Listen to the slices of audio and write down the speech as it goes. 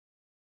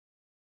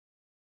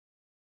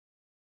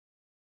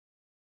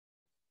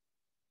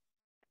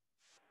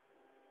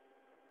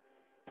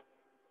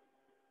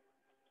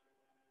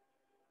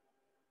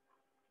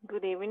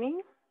Good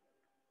evening.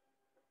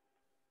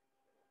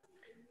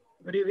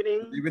 Good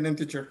evening. Good evening,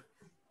 teacher.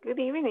 Good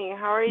evening.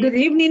 How are you? Good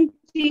evening,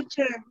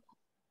 teacher.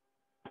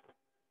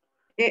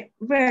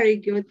 Very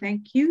good,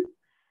 thank you.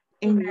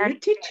 And you,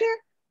 teacher?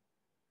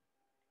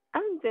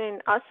 I'm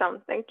doing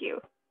awesome, thank you.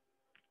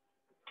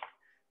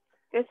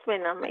 It's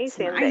been an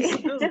amazing nice.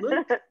 day.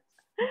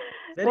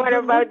 What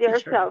about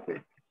yourself?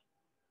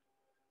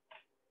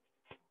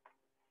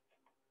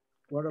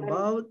 What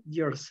about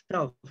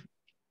yourself?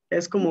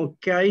 Es como,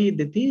 ¿qué hay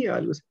de ti?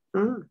 Algo así.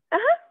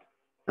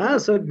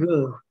 So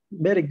good.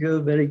 Very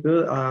good, very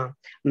good.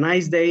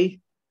 Nice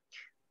day.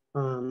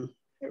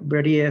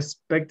 Very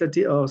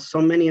expectative, so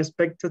many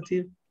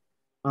expectative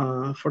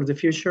for the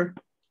future.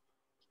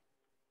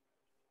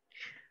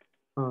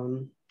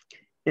 In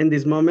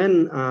this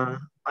moment,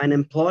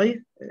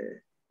 unemployed.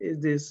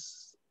 Is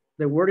this,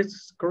 the word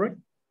is correct?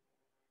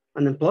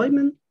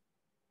 Unemployment?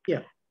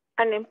 Yeah.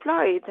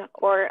 Unemployed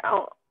or...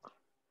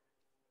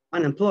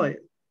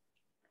 Unemployed.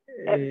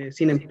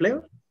 Sin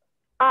empleo.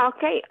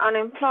 Okay,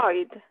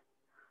 unemployed.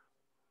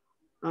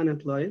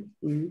 Unemployed.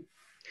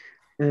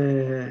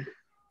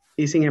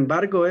 Y sin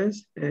embargo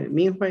es,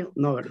 meanwhile,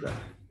 no, ¿verdad?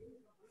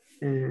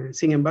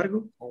 Sin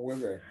embargo.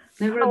 However.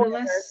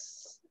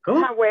 Nevertheless.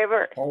 ¿Cómo?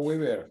 However.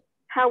 However.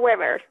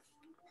 However.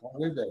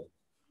 However.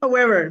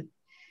 However.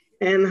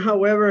 And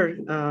however,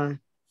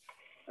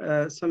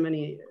 so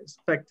many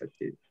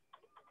expectative.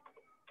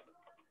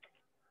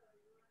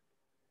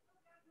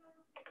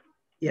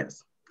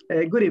 Yes.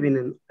 Good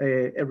evening,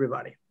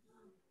 everybody.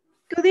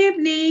 Good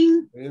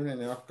evening. Good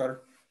evening,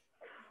 Oscar.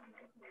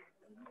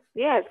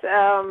 Yes,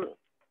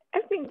 I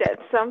think that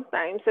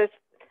sometimes it's,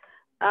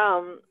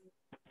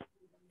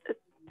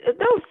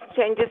 those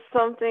changes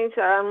sometimes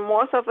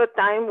most of the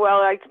time,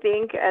 well, I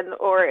think, and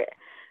or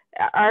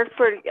are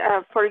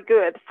for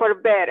good, for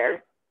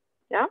better,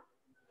 yeah?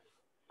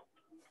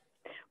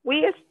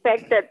 We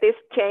expect that this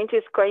change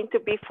is going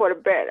to be for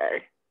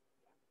better.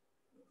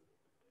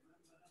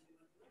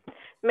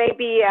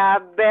 Maybe a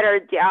better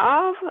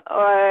job,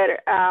 or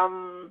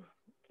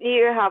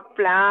you have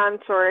plans,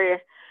 or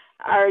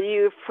are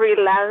you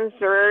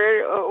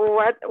freelancer?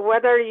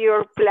 What are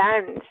your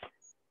plans?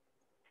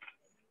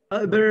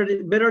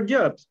 Better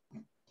jobs.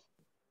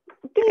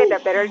 To get a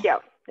better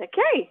job.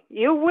 Okay,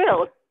 you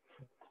will.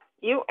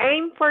 You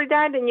aim for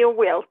that and you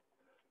will.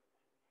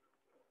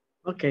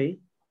 Okay.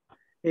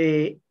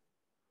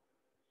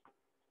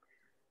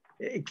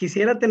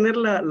 Quisiera tener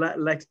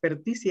la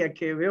experticia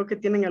que veo que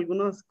tienen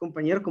algunos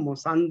compañeros como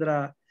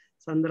Sandra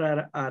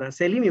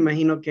Araceli, me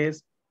imagino que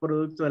es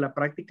producto de la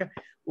práctica,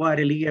 o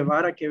Arely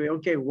Guevara, que veo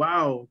que,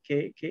 wow,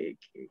 ¿qué?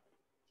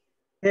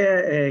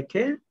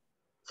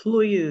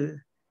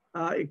 Fluid,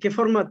 ¿qué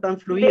forma tan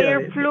fluida?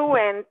 They're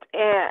fluent,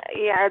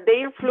 yeah,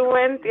 they're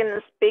fluent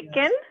in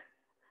speaking.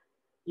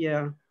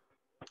 Yeah,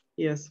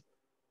 yes.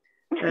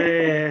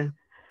 ¿Qué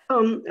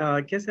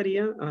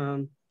sería?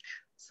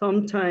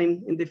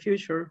 Sometime in the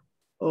future,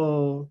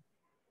 o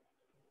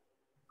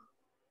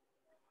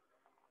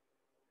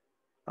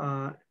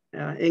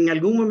en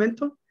algún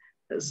momento,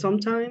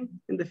 sometime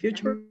in the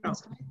future. No.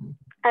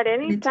 At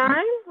any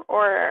time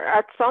or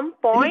at some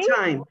point.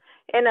 Anytime.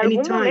 En algún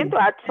Anytime. momento,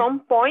 at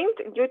some point,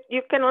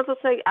 you can also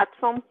say at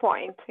some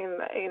point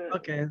in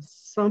Okay,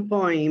 some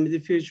point in the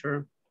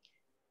future.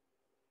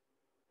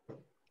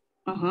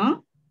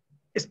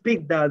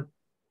 Speak that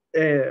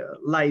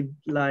like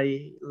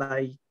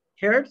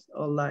hers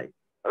or like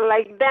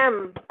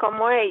them,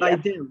 como ellas.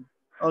 like them.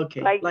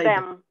 Okay. Like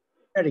them.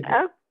 Very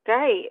good.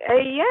 Okay.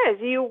 Yes,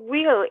 you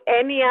will.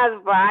 Any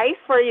advice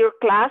for your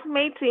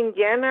classmates in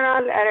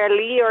general,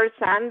 Arely or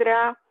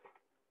Sandra?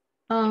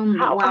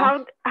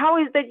 How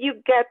is that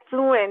you get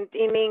fluent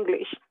in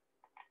English?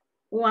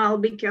 Well,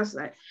 because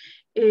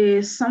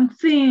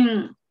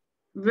something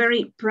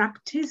very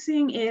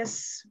practicing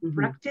is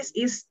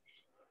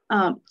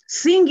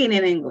singing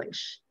in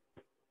English.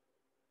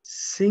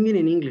 Singing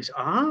in English.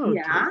 Okay.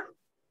 Yeah.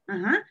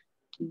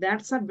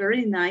 That's a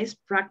very nice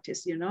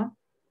practice, you know.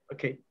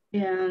 Okay.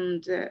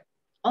 And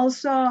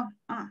also,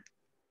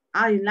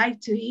 I like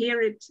to hear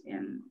it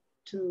and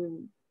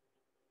to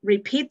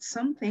repeat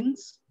some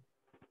things.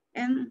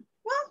 And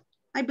well,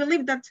 I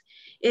believe that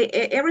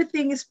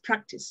everything is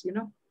practice, you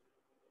know.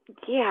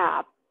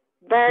 Yeah,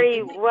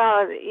 very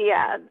well.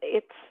 Yeah,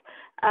 it's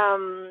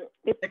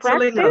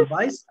excellent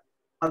practice.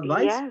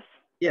 Advice. Yes.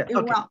 Yeah.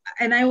 Okay. Well,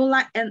 and I will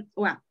like, and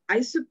well,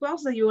 I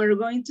suppose that you are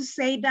going to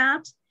say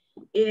that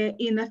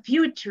in the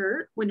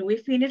future, when we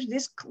finish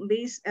this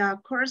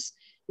course,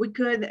 we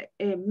could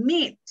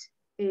meet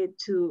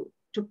to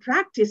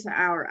practice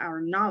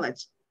our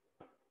knowledge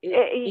at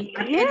any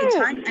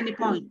time, any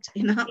point,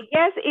 you know.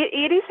 Yes,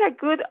 it is a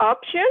good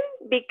option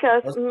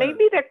because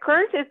maybe the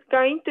course is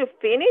going to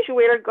finish.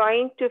 We're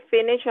going to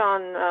finish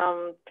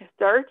on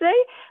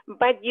Thursday,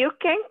 but you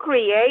can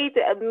create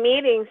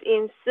meetings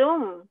in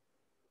Zoom.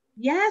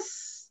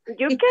 Yes.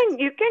 You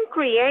can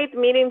create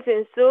meetings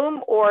in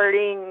Zoom or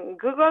in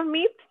Google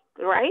Meet,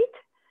 right?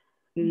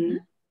 Mm-hmm.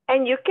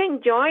 And you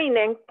can join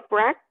and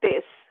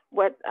practice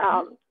what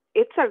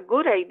it's a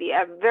good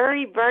idea.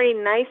 Very, very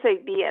nice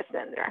idea,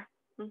 Sandra.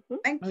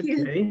 Thank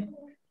you. Okay.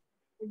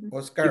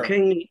 Oscar.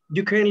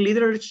 You can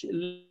leadership.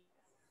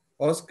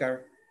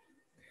 Oscar.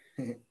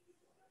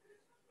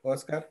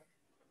 Oscar,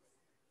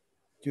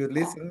 you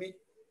listen me?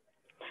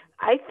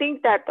 I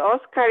think that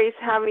Oscar is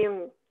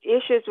having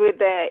issues with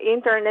the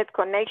internet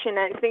connection.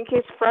 I think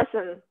he's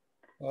frozen.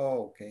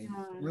 Oh, okay.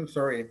 I'm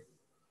sorry.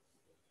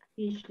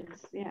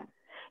 Issues, yeah.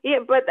 Yeah,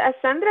 but as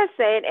Sandra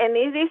said, and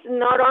it is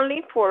not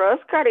only for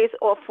Oscar, it's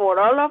for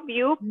all of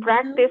you,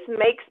 practice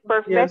makes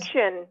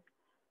perfection.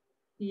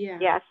 Yeah.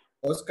 Yes.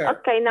 Oscar.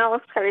 Okay, now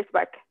Oscar is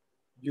back.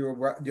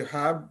 You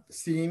have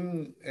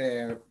seen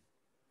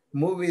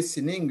movies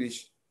in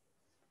English.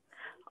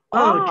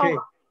 Oh, okay.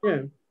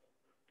 Yeah.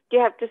 You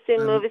have to see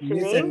And movies in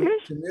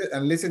English?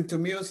 And listen to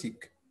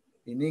music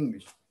in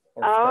English.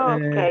 Oh,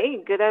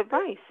 okay. Good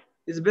advice.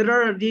 It's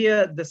better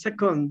the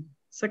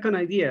second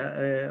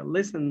idea.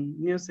 Listen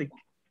music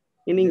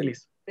in English.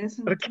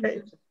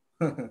 Okay.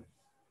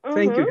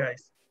 Thank you,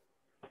 guys.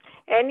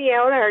 Any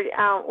other,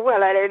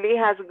 well, Arely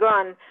has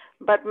gone,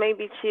 but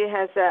maybe she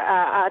has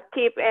a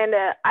tip. And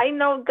I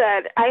know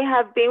that I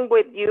have been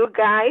with you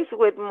guys,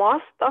 with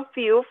most of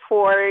you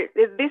for,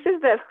 this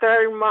is the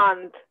third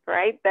month,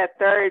 right? The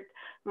third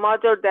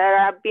module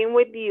that I've been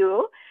with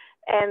you.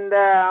 And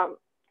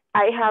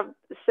I have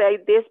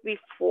said this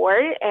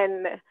before,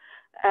 and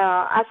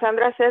as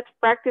Sandra says,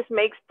 practice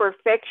makes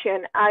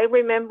perfection. I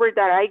remember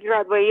that I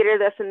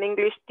graduated as an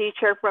English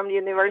teacher from the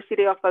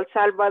University of El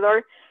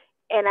Salvador,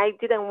 and I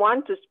didn't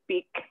want to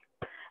speak.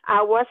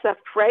 I was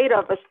afraid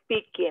of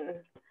speaking.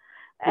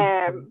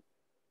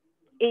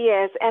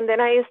 Yes, and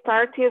then I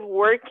started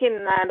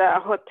working at a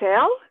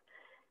hotel,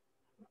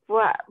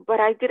 but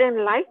I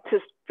didn't like to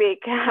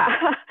speak.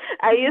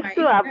 I used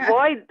to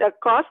avoid the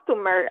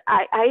customer.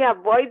 I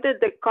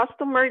avoided the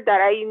customer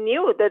that I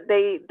knew that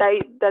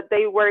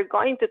they were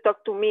going to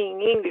talk to me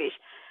in English.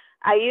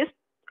 I used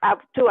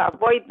to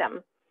avoid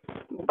them.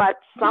 But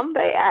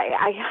someday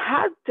I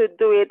had to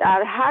do it.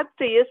 I had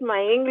to use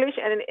my English,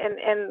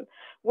 and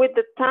with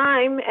the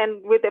time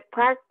and with the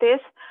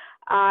practice,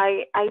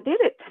 I did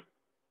it.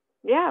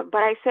 Yeah, but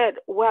I said,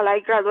 well, I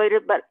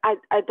graduated, but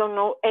I don't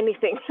know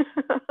anything.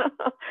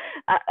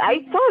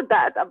 I thought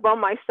that about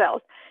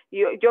myself.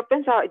 Yo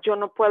pensaba, yo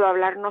no puedo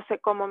hablar, no sé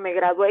cómo me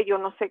gradué, yo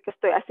no sé qué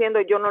estoy haciendo,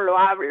 yo no lo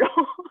hablo.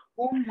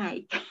 Oh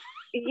my God.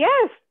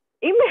 Yes,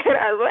 y me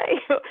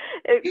gradué.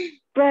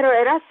 Pero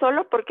era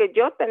solo porque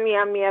yo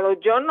tenía miedo,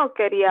 yo no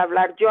quería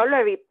hablar, yo lo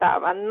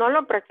evitaba, no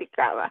lo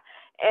practicaba.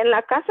 En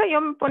la casa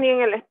yo me ponía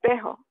en el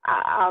espejo.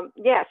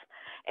 Yes.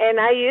 And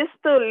I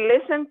used to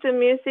listen to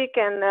music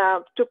and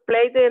to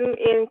play them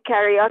in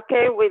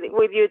karaoke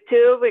with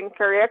YouTube in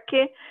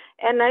karaoke.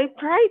 And I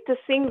tried to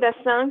sing the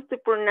songs, to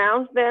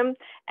pronounce them.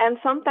 And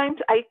sometimes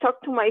I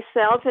talk to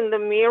myself in the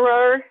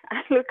mirror.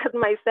 I look at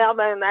myself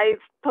and I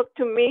talk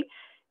to me.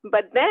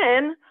 But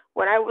then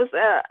when I was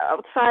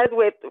outside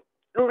with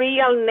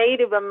real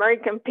Native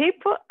American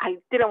people, I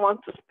didn't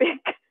want to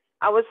speak.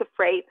 I was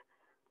afraid.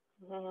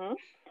 Mm-hmm.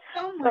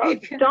 Oh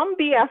So don't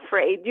be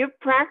afraid. You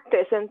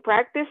practice, and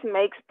practice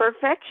makes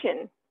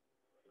perfection.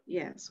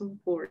 Yes, of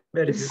course.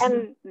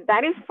 And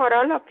that is for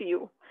all of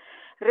you.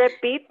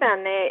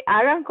 Repitan,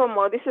 hagan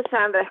como dice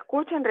Sandra,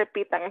 escuchen,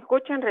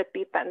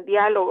 repitan,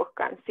 diálogos,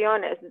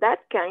 canciones. That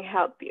can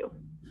help you.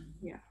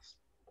 Yes.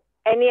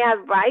 Any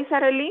advice,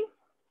 Arely?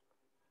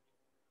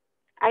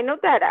 I know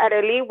that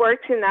Arely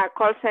works in a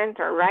call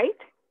center, right?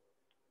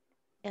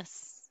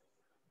 Yes.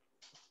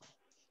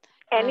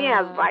 Any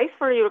advice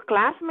for your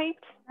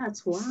classmates?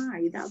 That's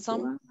why.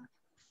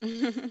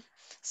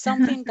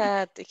 Something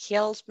that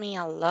helps me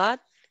a lot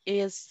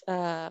is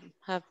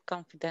have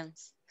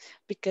confidence,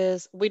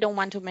 because we don't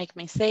want to make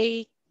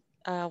mistake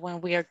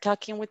when we are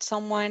talking with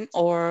someone,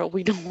 or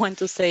we don't want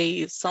to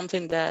say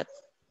something that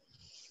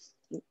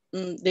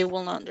they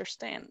will not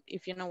understand,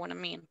 if you know what I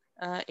mean,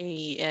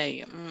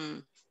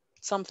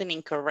 something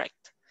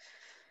incorrect.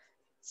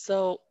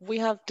 So we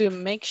have to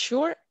make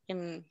sure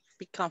and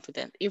be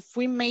confident. If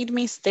we made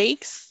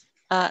mistakes,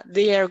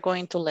 they are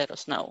going to let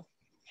us know.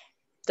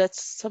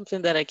 That's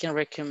something that I can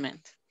recommend.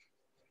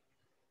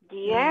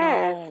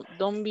 Yes. No,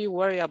 don't be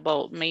worried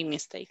about making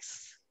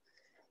mistakes.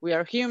 We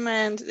are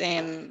humans,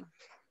 and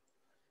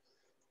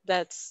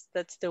that's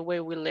the way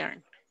we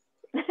learn.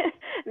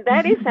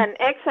 That is an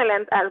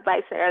excellent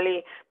advice,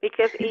 Arely,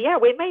 because yeah,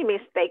 we make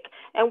mistake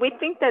and we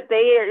think that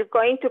they are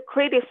going to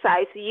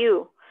criticize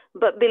you.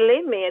 But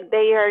believe me,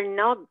 they are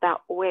not that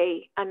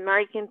way.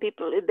 American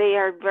people, they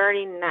are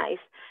very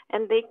nice,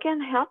 and they can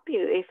help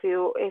you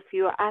if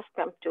you ask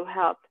them to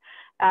help.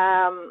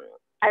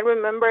 I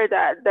remember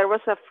that there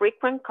was a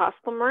frequent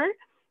customer,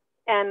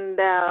 and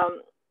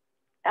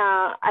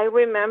I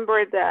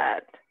remember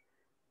that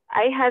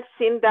I had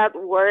seen that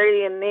word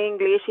in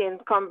English in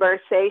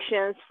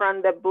conversations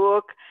from the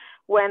book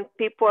when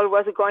people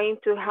was going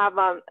to have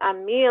a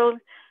meal.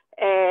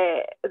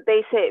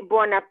 They say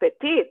bon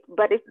appetit,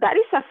 but that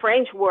is a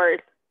French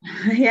word.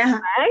 Yeah,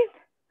 right?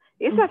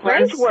 It's a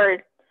French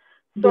word.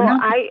 So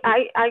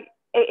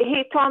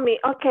he told me,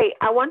 okay,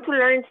 I want to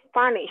learn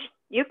Spanish.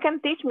 You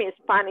can teach me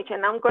Spanish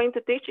and I'm going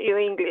to teach you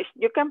English.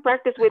 You can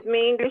practice with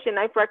me English and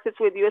I practice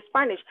with you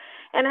Spanish.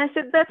 And I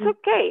said, that's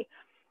okay.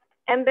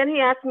 And then he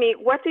asked me,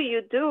 what do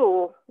you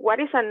do? What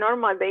is a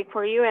normal day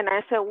for you? And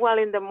I said, well,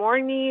 in the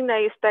morning,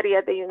 I study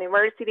at the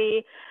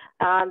university.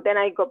 Then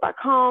I go back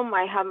home,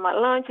 I have my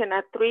lunch, and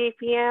at 3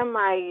 p.m.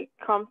 I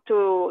come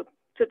to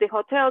the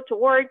hotel to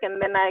work,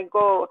 and then I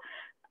go,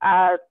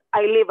 I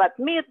leave at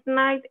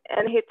midnight.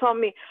 And he told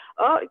me,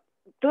 oh,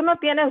 tú no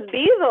tienes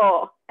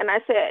vido. And I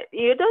said,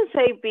 you don't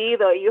say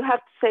vido, you have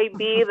to say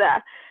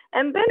vida.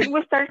 And then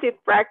we started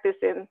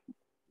practicing.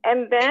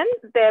 And then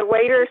the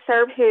waiter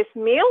served his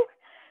meal.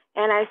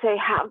 And I say,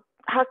 how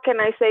can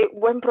I say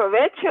buen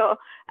provecho?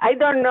 I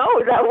don't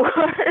know that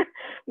word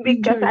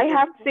because I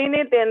have seen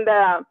it in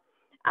the,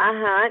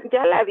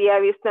 ya la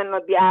había visto en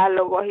los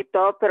diálogos y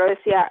todo, pero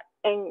decía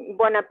en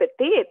buen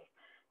appetit.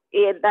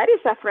 Y that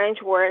is a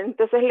French word.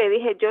 Entonces le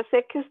dije, yo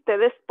sé que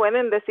ustedes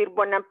pueden decir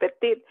buen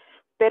appetit,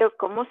 pero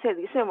 ¿cómo se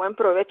dice buen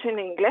provecho en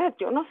inglés?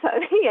 Yo no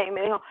sabía. Y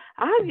me dijo,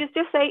 you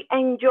just say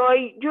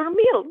enjoy your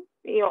meal.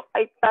 Y yo,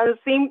 tan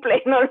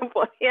simple, no lo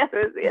podía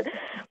decir.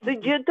 So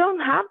you don't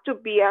have to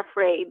be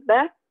afraid.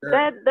 That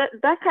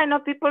kind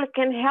of people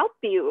can help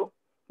you.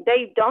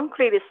 They don't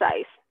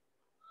criticize.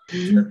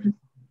 Sure.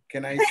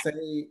 Can I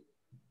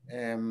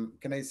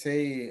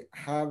say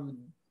have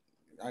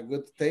a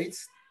good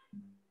taste?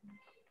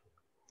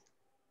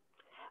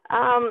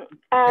 I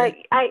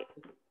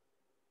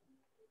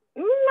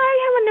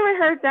haven't never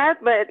heard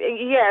that, but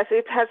yes,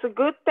 it has a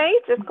good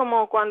taste. Es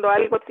como cuando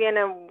algo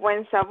tiene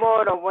buen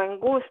sabor o buen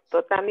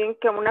gusto. También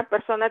que una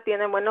persona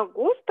tiene buenos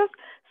gustos,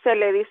 se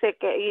le dice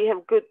que you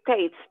have good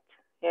taste.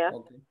 Yeah.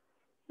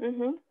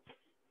 Okay.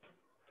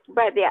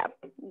 But yeah,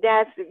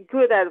 that's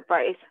good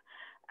advice.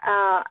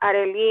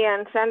 Arely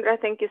and Sandra,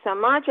 thank you so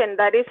much. And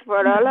that is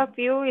for all of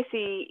you.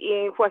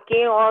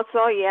 Joaquin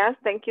also, yes,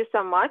 thank you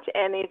so much.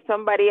 And if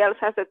somebody else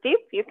has a tip,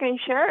 you can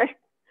share.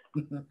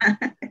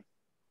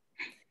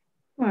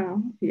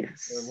 Well,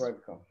 yes. You're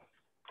welcome.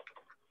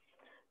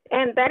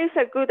 And that is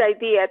a good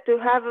idea to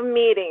have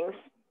meetings.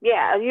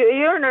 Yeah,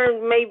 you're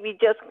not maybe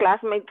just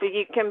classmates, but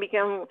you can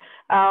become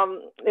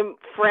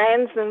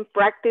friends and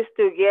practice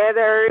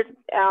together.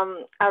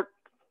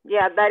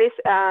 Yeah, that is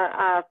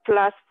a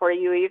plus for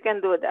you. You can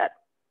do that.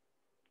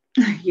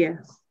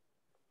 Yes.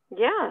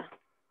 Yeah.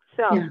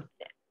 So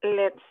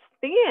let's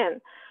begin.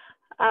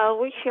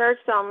 We shared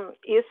some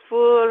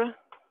useful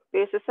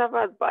pieces of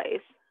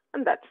advice,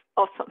 and that's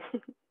awesome.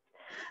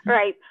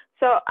 Right.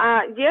 So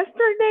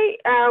yesterday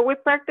we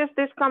practiced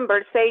this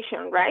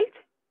conversation, right?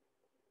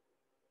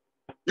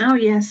 Oh,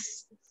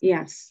 yes.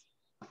 Yes.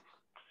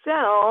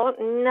 So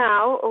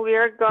now we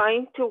are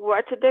going to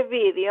watch the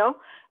video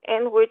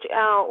in which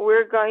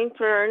we're going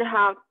to learn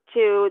how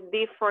to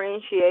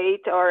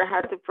differentiate or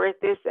how to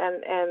practice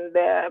and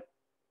the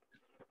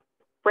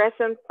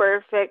present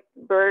perfect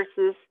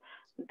versus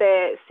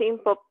the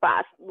simple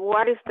past.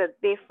 What is the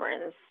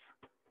difference?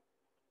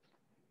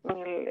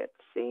 Let's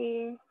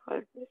see.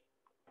 I'm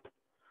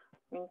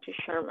going to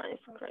share my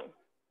screen.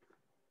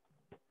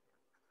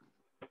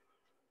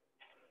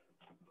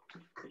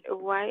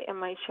 Why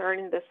am I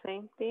sharing the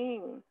same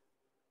thing?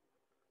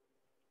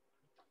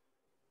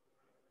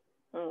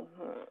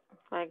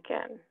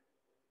 Again.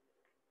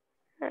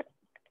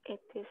 It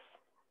is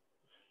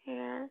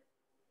here.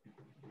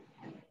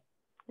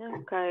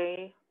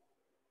 Okay.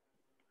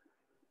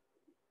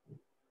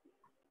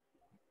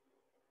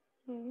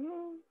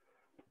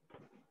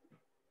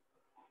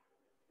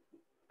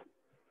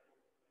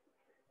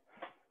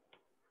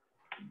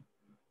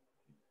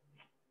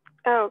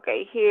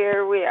 Okay,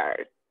 here we are.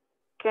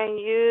 Can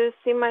you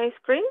see my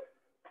screen?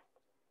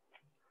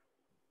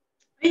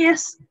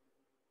 Yes.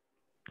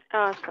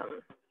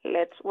 Awesome.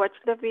 Let's watch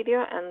the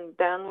video and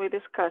then we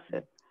discuss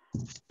it.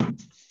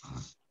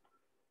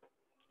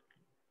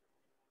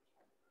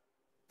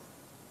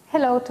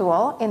 Hello to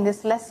all. In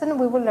this lesson,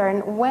 we will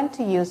learn when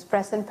to use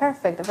present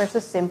perfect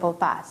versus simple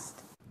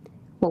past.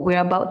 What we're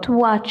about to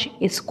watch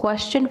is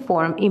question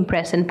form in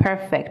present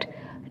perfect.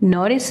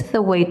 Notice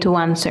the way to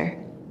answer.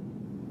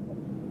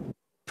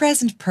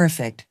 Present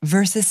perfect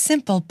versus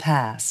simple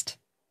past.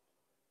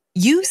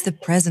 Use the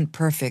present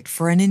perfect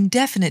for an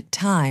indefinite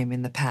time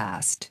in the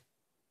past.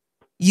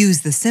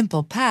 Use the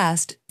simple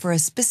past for a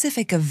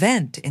specific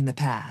event in the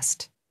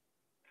past.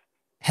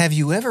 Have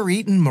you ever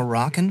eaten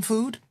Moroccan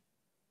food?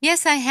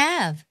 Yes, I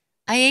have.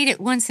 I ate it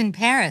once in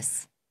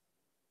Paris.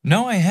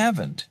 No, I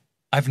haven't.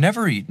 I've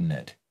never eaten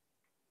it.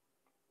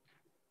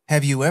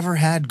 Have you ever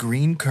had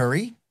green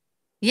curry?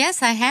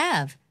 Yes, I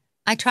have.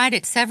 I tried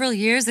it several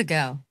years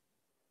ago.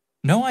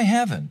 No, I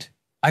haven't.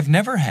 I've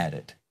never had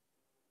it.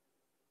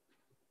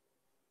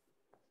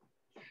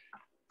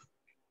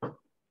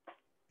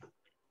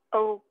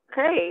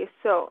 Okay,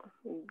 so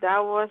that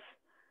was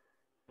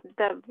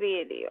the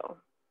video.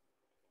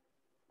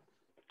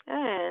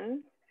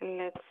 And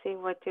let's see,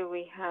 what do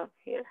we have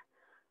here?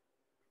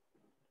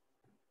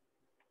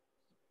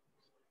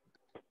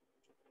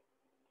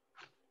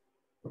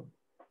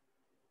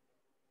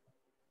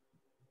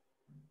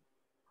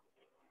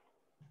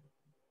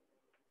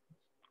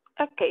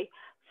 Okay,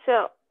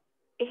 so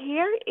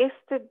here is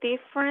the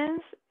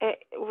difference.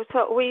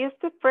 So we use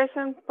the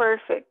present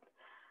perfect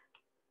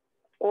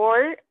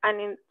or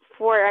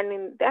for an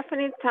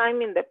indefinite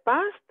time in the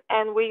past,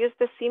 and we use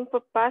the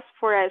simple past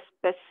for a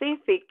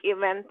specific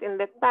event in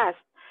the past.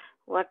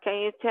 What can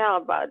you tell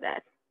about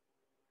that?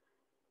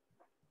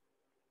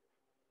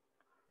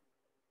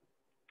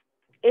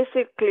 Is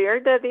it clear,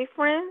 the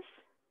difference?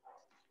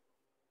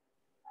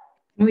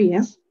 Oh,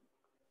 yes.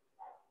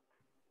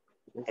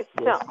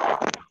 So,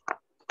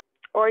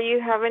 or you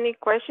have any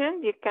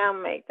questions, you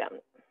can make them.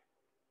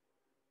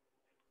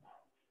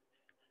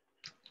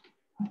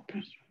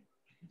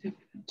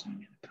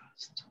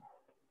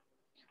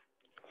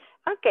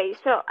 Okay,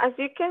 so as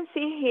you can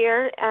see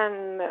here,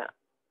 and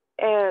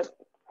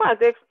well,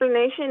 the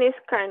explanation is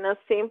kind of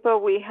simple.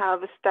 We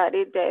have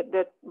studied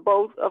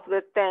both of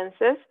the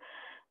tenses,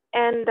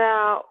 and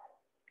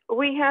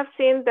we have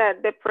seen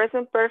that the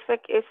present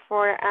perfect is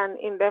for an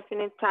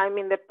indefinite time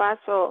in the past.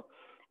 So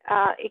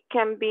it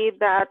can be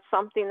that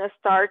something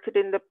started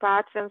in the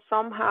past and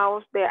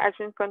somehow the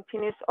action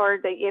continues or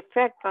the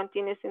effect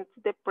continues into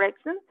the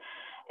present.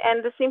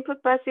 And the simple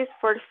past is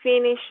for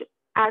finished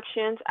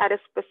actions at a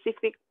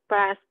specific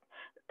past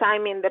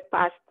time in the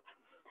past.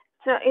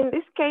 So in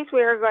this case,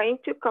 we are going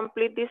to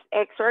complete this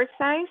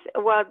exercise.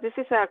 Well, this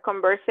is a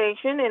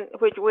conversation in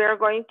which we are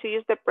going to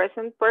use the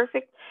present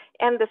perfect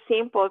and the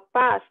simple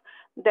past,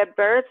 the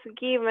verbs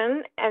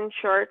given and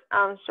short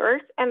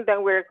answers, and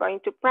then we're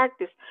going to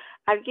practice.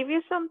 I'll give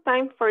you some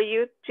time for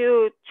you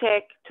to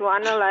check, to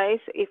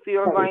analyze if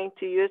you're going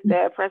to use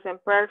the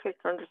present perfect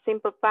or the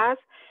simple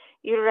past.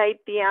 You write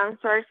the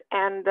answers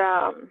and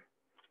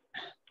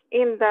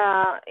in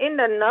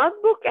the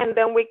notebook, and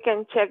then we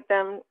can check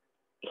them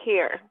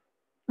here.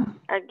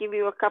 I'll give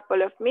you a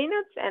couple of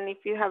minutes, and if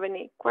you have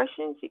any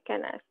questions, you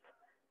can ask.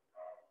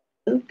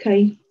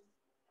 Okay.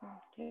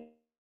 Okay.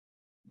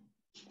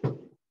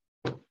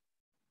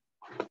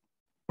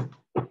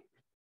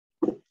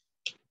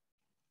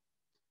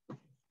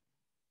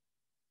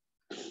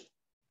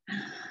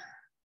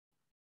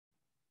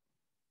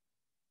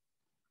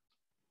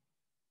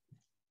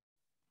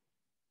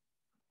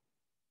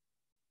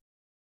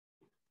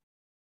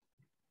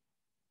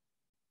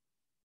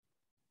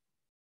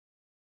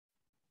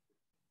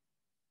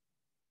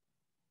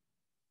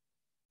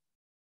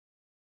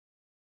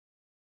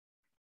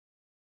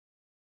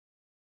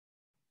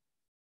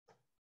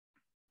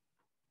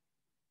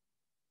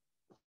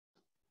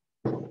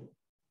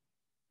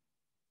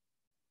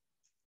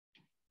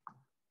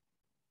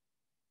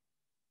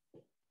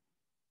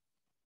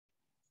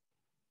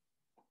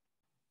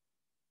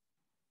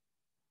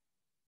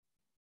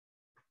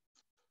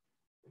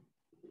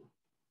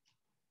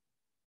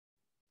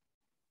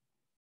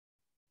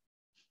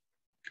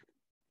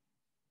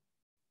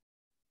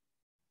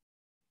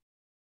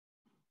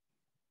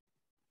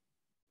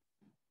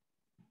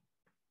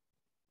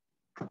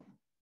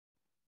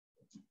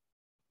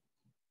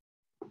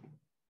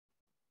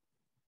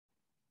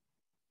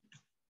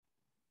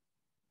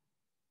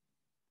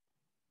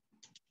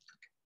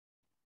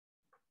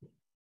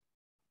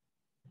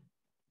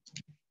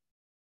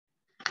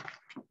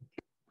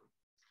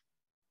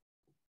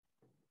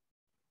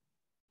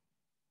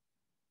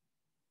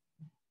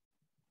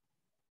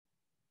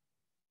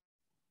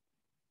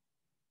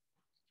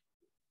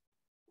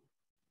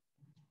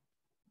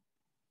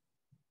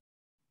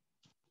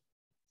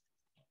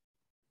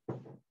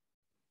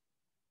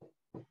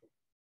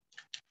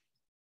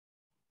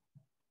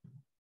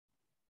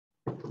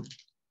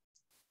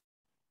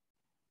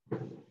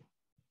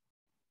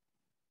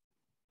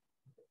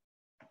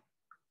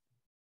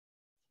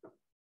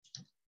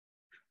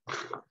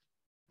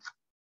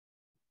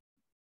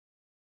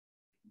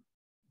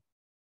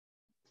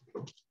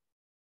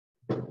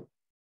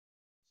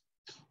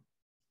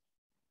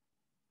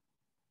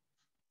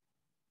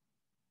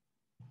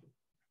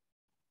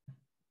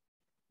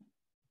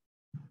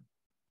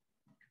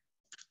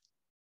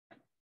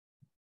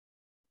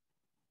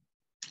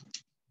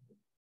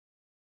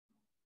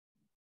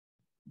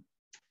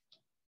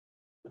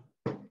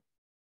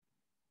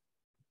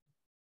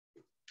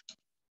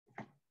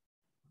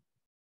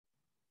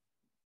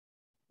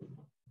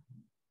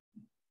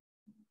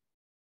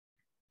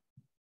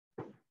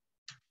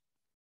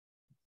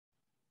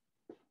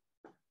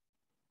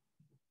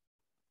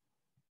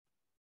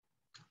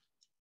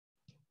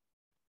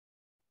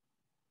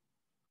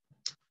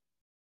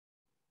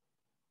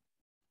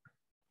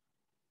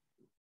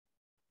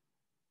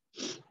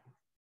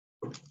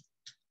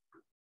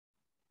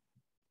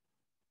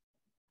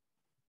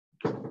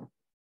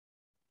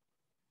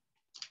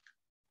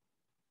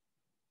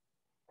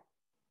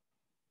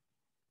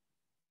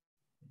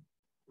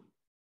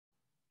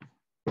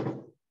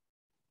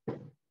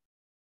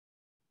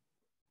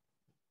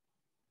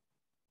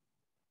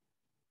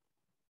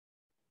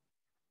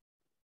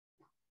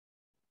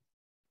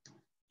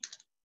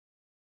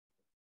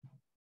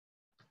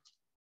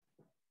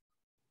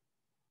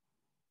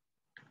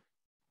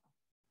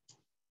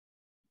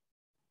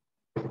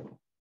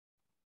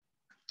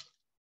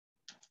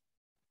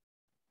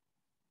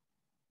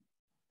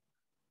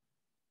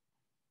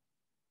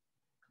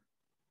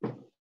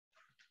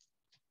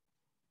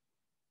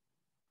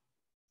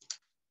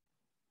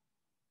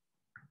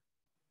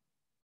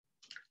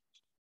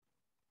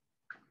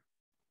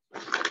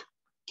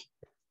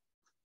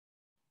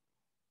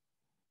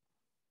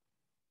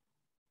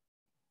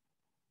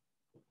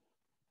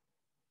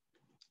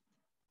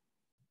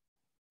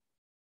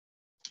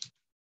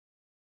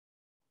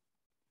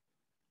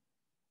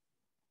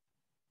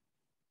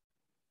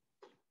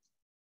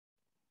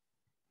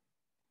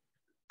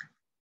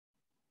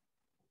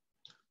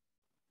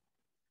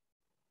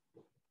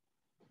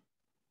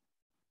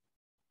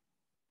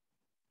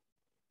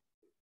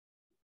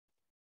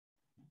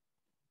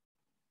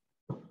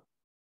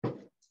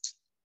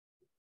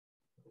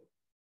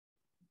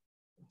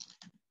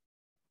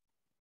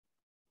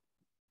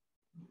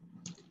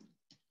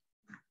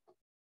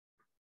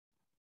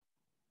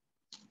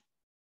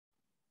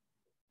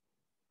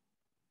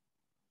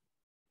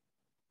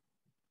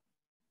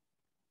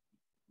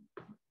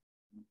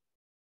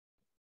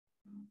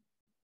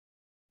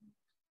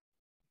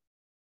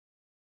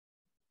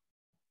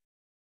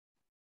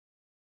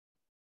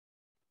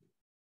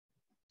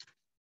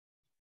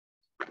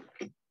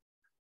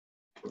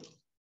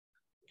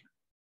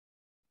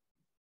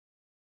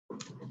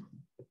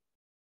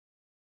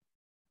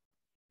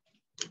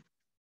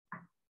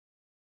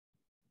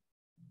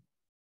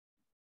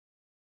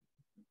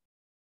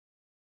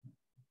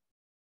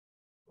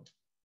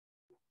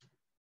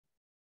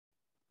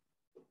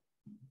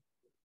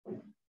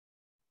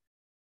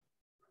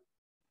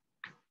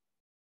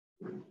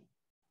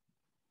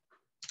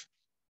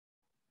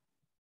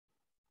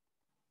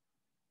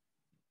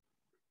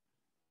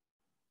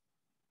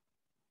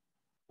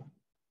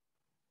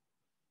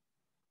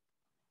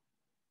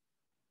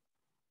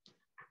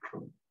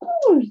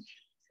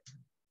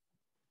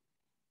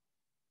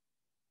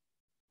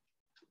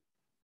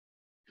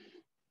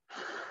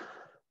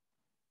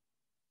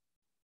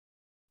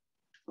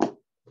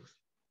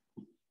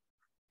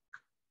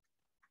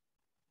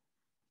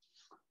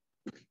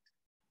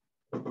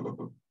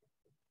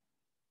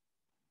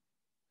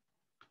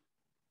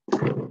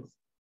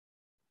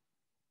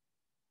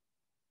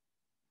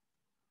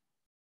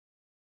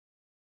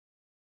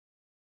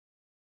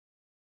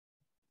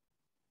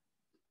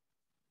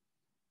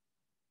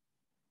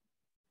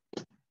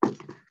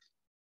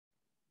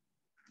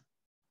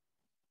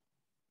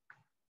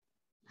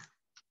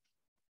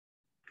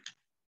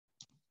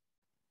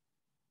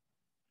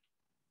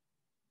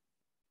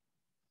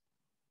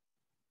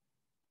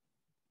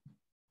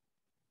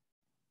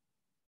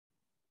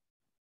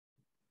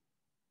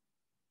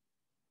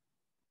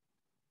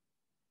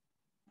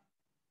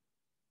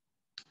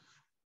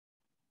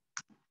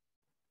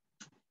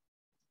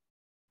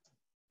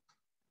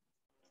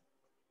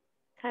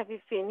 Have you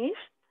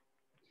finished?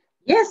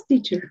 Yes,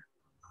 teacher.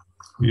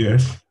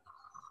 Yes.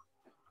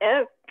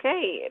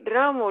 Okay,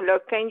 Romulo,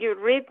 can you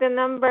read the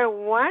number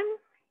 1?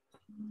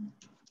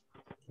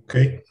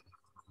 Okay.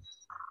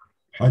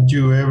 Had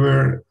you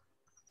ever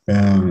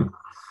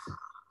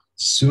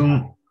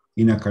sung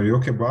in a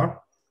karaoke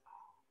bar?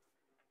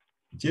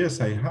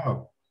 Yes, I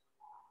have.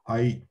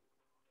 I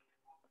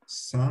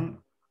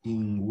sang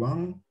in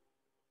one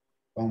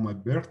on my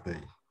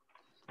birthday.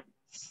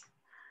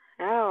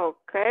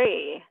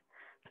 Okay,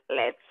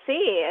 let's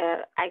see.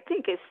 I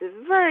think it's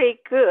very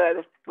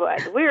good,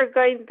 but we're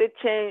going to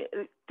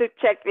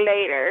check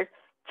later.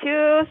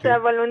 Choose a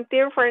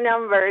volunteer for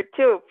number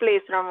 2,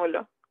 please,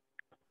 Romulo.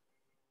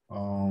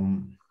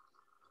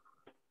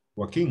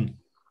 Joaquin.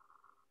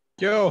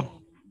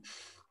 Yo.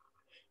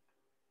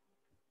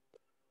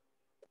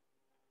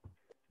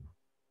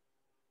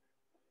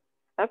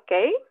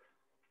 Okay.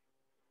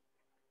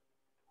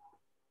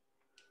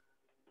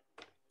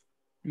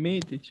 Me,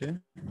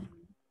 teacher.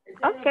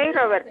 Okay,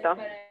 Roberto.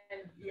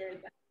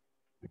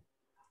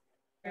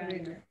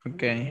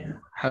 Okay.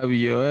 Have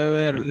you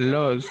ever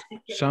lost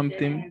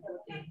something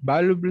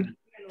valuable?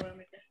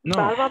 No,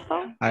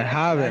 Valuable? I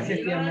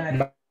haven't.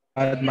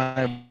 But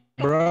my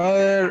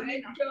brother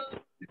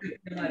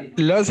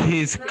lost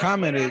his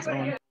cameras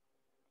on.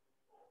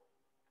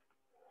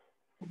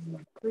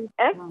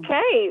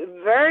 Okay,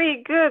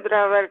 very good,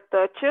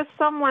 Roberto. Choose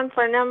someone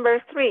for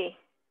number 3.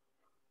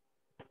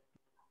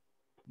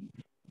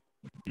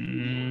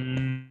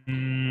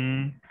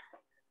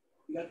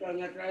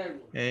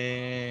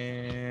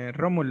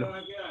 Rómulo.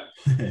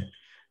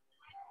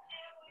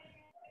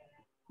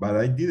 But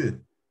I did it.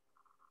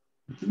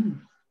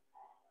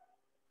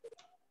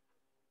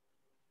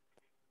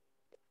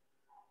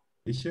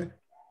 Teacher?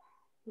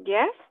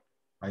 Yes?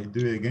 I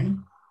do it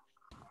again.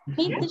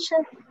 Me,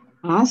 teacher.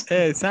 Ask.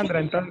 Sandra,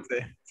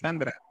 entonces.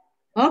 Sandra.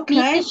 Okay.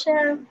 Me,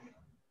 teacher.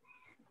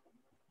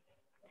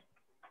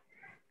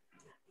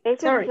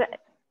 Sorry.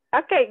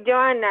 Okay,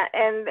 Joanna,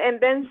 and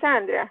then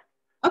Sandra.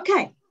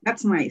 Okay,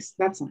 that's nice.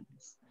 That's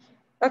nice.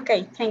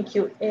 Okay, thank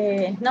you.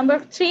 Number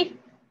 3.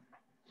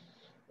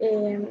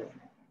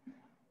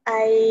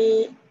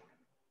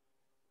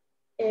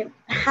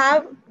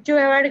 Have you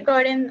ever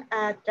gotten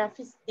a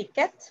traffic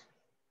ticket?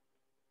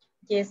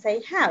 Yes,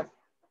 I have.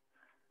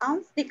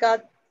 Once I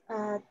got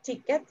a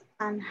ticket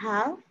and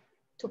have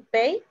to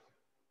pay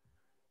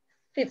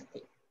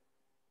 50.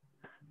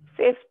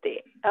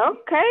 50.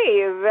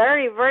 Okay,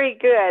 very, very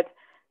good.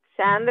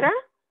 Sandra?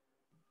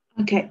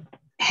 Okay.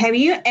 Have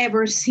you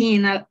ever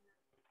seen a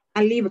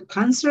live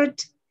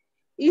concert?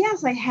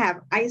 Yes, I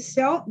have. I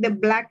saw the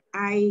Black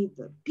Eyed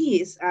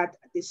Peas at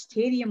the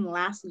stadium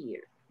last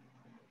year.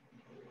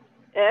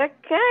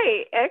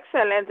 Okay,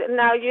 excellent.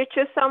 Now you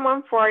choose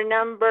someone for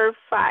number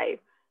 5.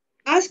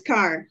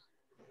 Oscar.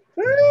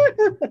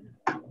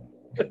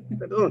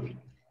 Perdón.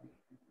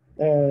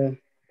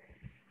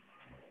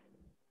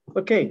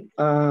 Ok.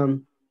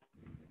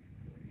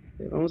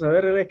 Vamos a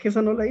ver, es que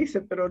esa no la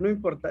hice, pero no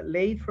importa.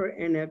 Late for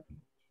an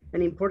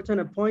important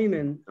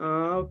appointment.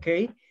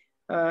 Okay.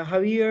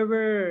 Have you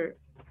ever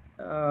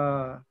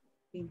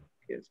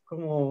es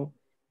como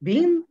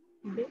been?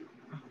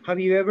 Have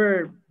you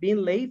ever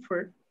been late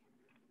for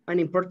an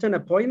important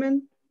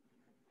appointment?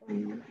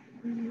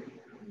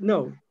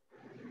 No.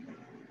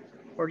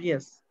 Or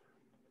yes?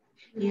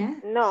 Yeah.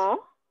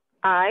 No,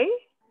 I.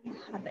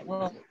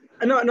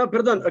 No,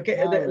 perdón. Okay,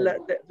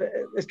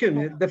 excuse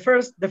me. The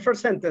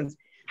first sentence.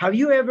 Have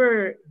you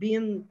ever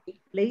been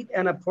late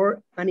an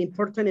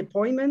important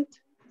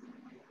appointment?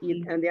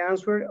 And the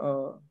answer,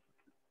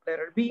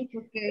 letter B.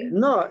 Okay.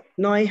 No,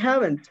 I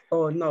haven't.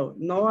 Oh, no,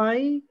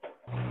 I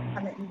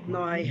hadn't.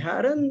 No, I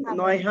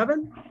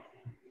haven't.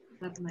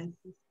 But my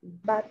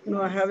sister.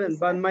 No, I haven't.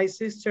 But my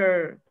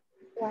sister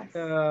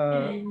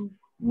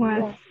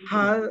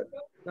had,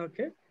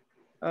 okay,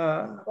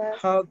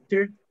 had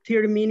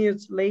 30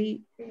 minutes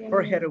late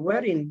for her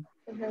wedding.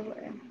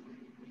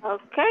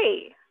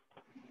 Okay.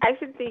 I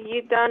think that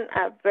you've done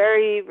a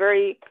very,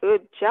 very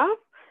good job.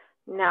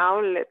 Now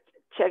let's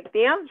check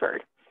the answer.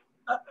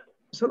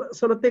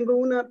 Solo tengo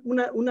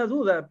una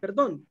duda,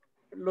 perdón.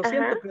 Lo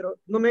siento, pero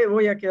no me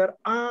voy a quedar.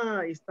 Ah,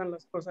 ahí están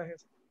las cosas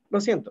esas. Lo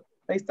siento,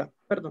 ahí está,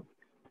 perdón.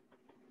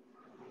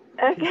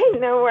 Okay,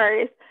 no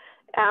worries.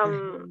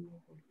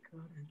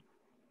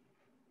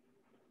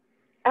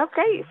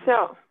 Okay,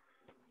 so.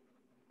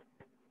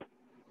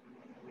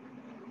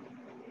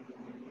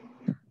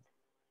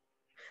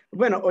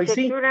 Bueno, hoy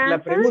sí,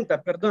 la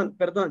pregunta,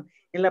 perdón.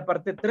 En la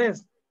parte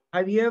 3,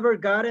 have you ever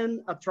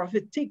gotten a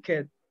traffic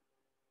ticket?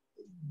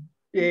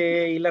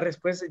 Y la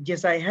respuesta es,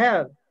 yes, I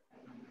have.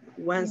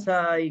 Once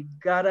I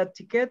got a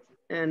ticket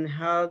and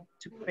had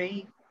to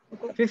pay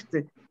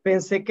 50.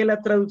 Pensé que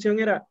la traducción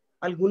era,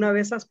 ¿alguna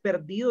vez has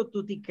perdido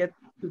tu ticket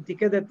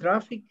de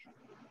tráfico?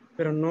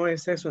 Pero no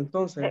es eso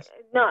entonces.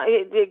 No,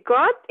 the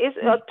got is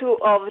to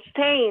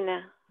obtain.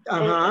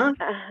 Ajá.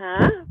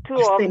 To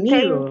Has obtain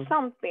tenido.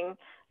 something.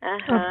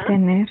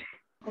 Obtener.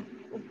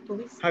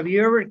 Have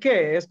you ever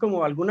qué? Es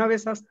como, ¿alguna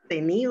vez has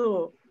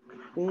tenido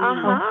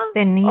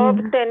obtenido,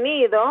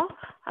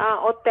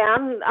 o te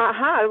han,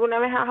 alguna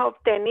vez has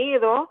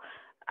obtenido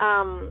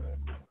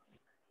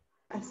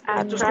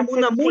esto es como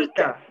una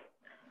multa.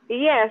 Ticket.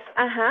 Yes,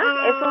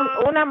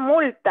 es una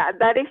multa.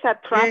 That is a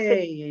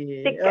traffic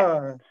ticket.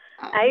 A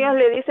ellos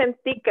le dicen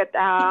ticket.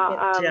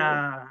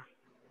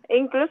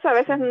 Incluso a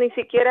veces ni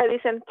siquiera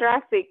dicen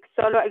traffic,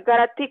 solo I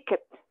got a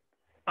ticket.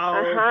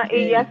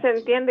 Y ya se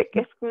entiende que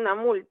es una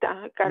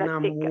multa. Una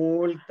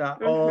multa.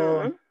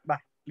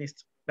 Va,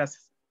 listo.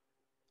 Gracias.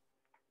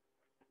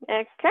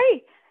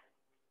 Okay.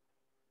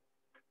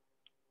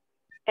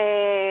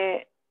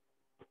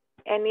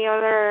 Any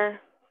other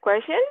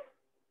question?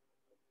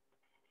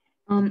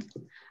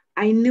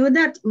 I knew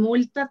that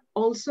multa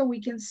also we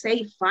can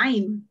say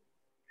fine.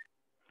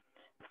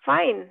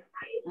 Fine.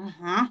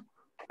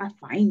 A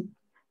fine.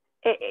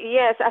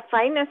 Yes, a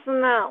fine es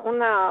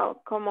una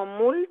como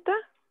multa.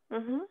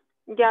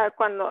 Ya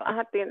cuando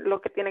lo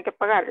que tiene que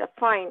pagar, la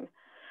fine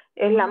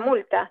es la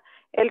multa.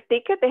 El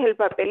ticket es el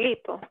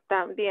papelito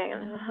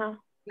también.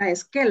 La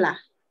esquela.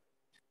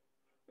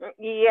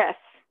 Yes.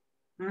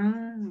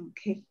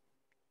 Okay.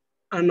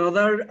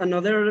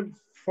 Another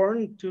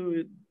form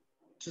to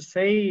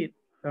say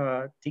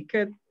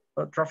ticket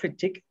or traffic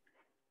ticket.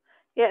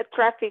 Yeah,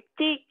 traffic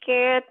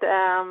ticket,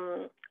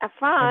 a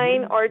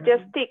fine, or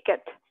just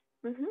ticket.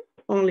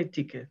 Only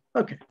ticket.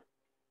 Okay.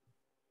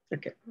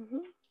 Okay.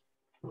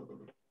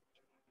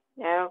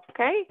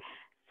 Okay.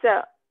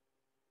 So,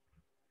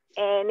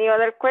 any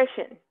other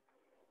question?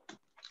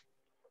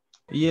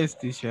 Yes,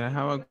 teacher. I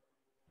have a...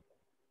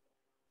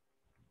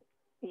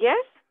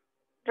 Yes?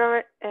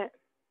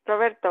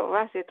 Roberto,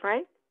 was it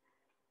right?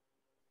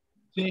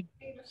 Sí.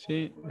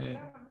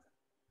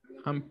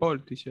 I'm Paul,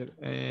 teacher.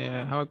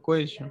 I have a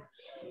question.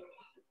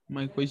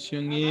 My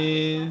question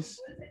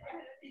is,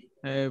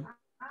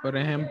 por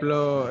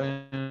ejemplo,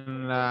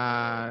 en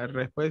la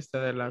respuesta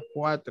de la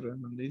 4,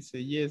 donde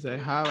dice, yes,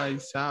 I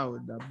saw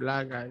the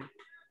black eyed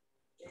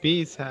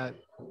peas at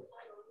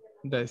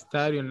the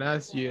stadium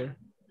last year.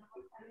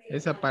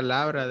 Esa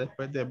palabra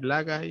después de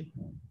black eye,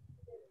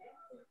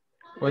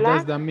 what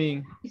does that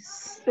mean?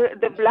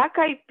 The black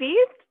eyed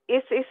peas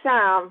is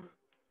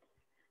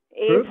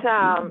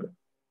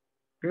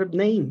group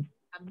name.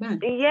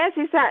 Yes,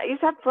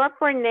 it's a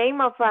proper name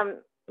of a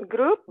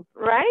group,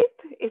 right?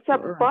 It's a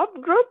pop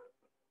group.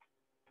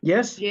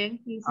 Yes. Yeah,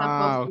 it's a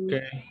pop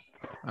group.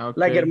 Okay.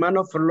 Like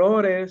Hermano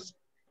Flores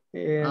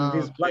and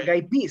this black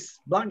eyed peas.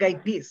 Black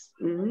eyed peas.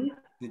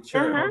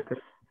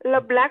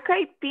 Los black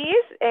eyed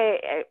peas.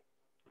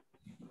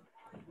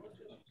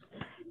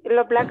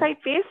 Los Black Eyed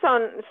Peas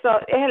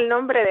es el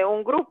nombre de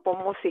un grupo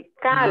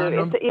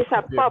musical, es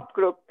a pop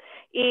group.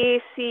 Y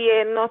si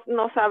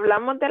nos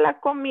hablamos de la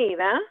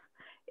comida,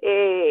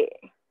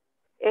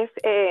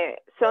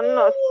 son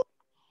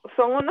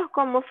unos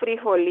como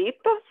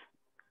frijolitos,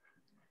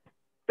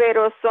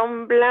 pero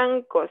son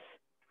blancos.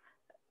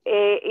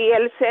 Y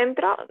el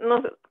centro,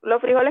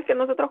 los frijoles que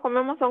nosotros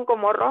comemos son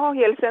como rojos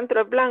y el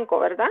centro es blanco,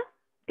 ¿verdad?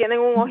 Tienen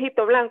un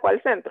ojito blanco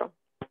al centro.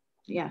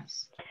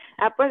 Yes.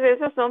 Pues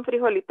esos son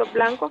frijolitos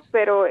blancos,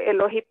 pero el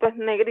ojito es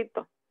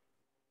negrito.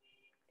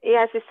 Y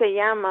así se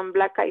llaman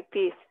Black Eyed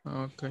Peas.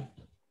 Okay.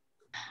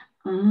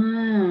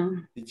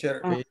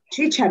 Teacher.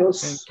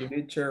 Chícharos.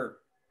 Teacher.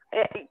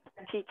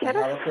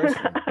 ¿Chícharos?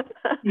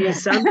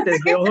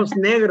 Guisantes de ojos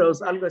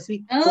negros, algo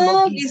así.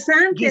 Oh,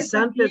 guisantes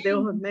de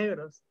ojos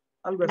negros,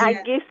 algo así.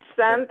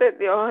 Guisantes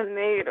de ojos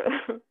negros.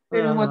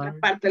 Pero en otra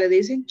parte le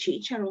dicen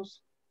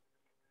chícharos.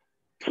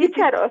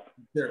 ¿Chícharos?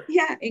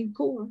 Yeah, en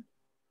Cuba.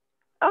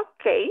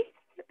 Okay.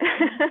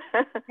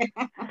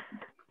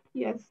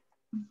 Yes.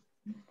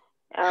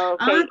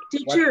 Okay.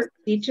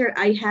 Teacher,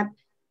 I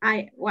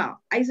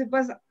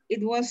suppose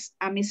it was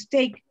a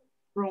mistake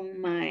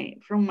from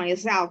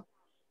myself.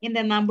 In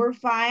the number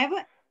 5,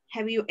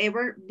 have you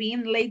ever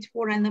been late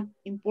for an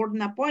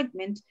important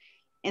appointment?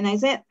 And I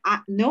said,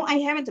 no,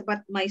 I haven't,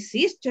 but my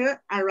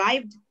sister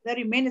arrived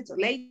 30 minutes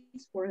late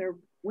for her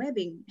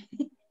wedding.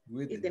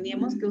 Y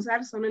teníamos que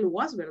usar solo el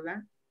was,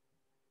 ¿verdad?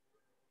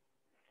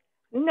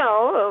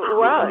 No,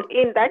 well,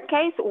 in that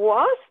case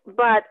was,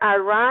 but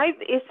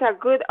arrived is a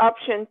good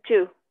option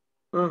too.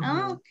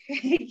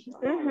 Okay.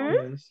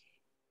 Yes.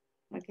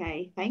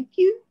 Okay, thank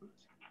you.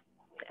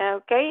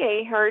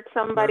 Okay, I heard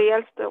somebody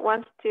else that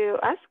wants to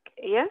ask.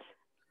 Yes?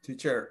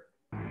 Teacher,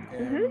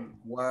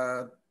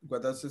 what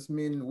does this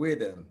mean,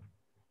 wedding?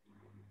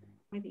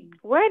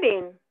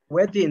 Wedding.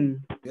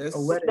 Wedding. Yes.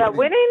 The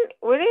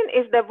wedding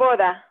is the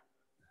boda.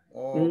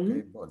 Oh,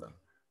 okay, boda.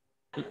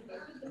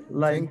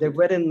 Like the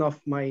wedding of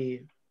my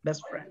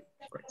best friend,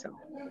 for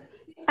example.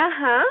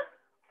 Uh-huh.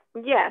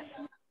 Yes.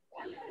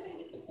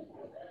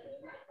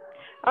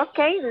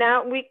 Okay,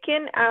 now we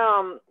can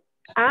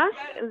ask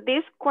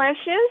these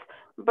questions,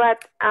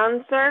 but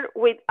answer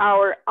with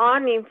our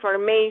own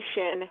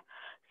information.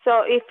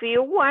 So if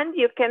you want,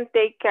 you can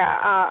take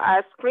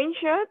a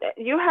screenshot.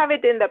 You have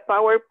it in the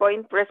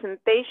PowerPoint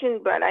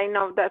presentation, but I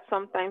know that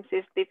sometimes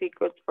it's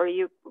difficult for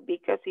you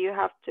because you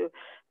have to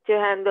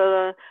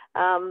handle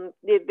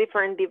the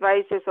different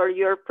devices, or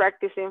you're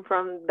practicing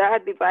from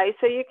that device.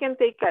 So you can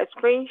take a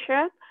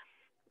screenshot,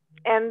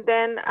 and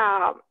then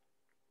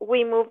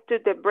we move to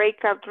the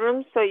breakout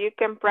room so you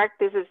can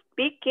practice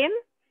speaking.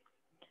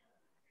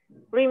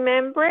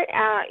 Remember,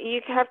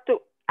 you have to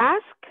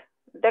ask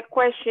the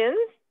questions,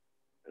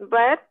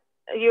 but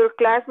your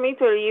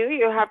classmates or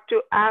you have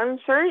to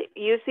answer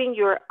using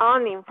your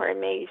own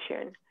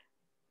information.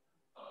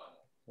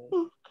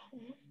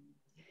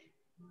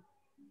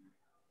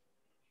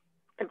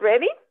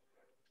 Ready?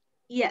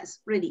 Yes,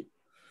 ready.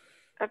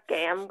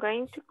 Okay, I'm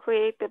going to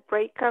create the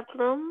breakout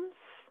rooms.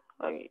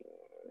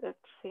 Let's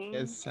see.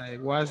 Yes, I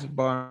was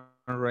born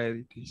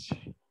ready, teacher.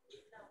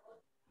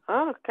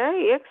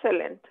 Okay,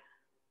 excellent.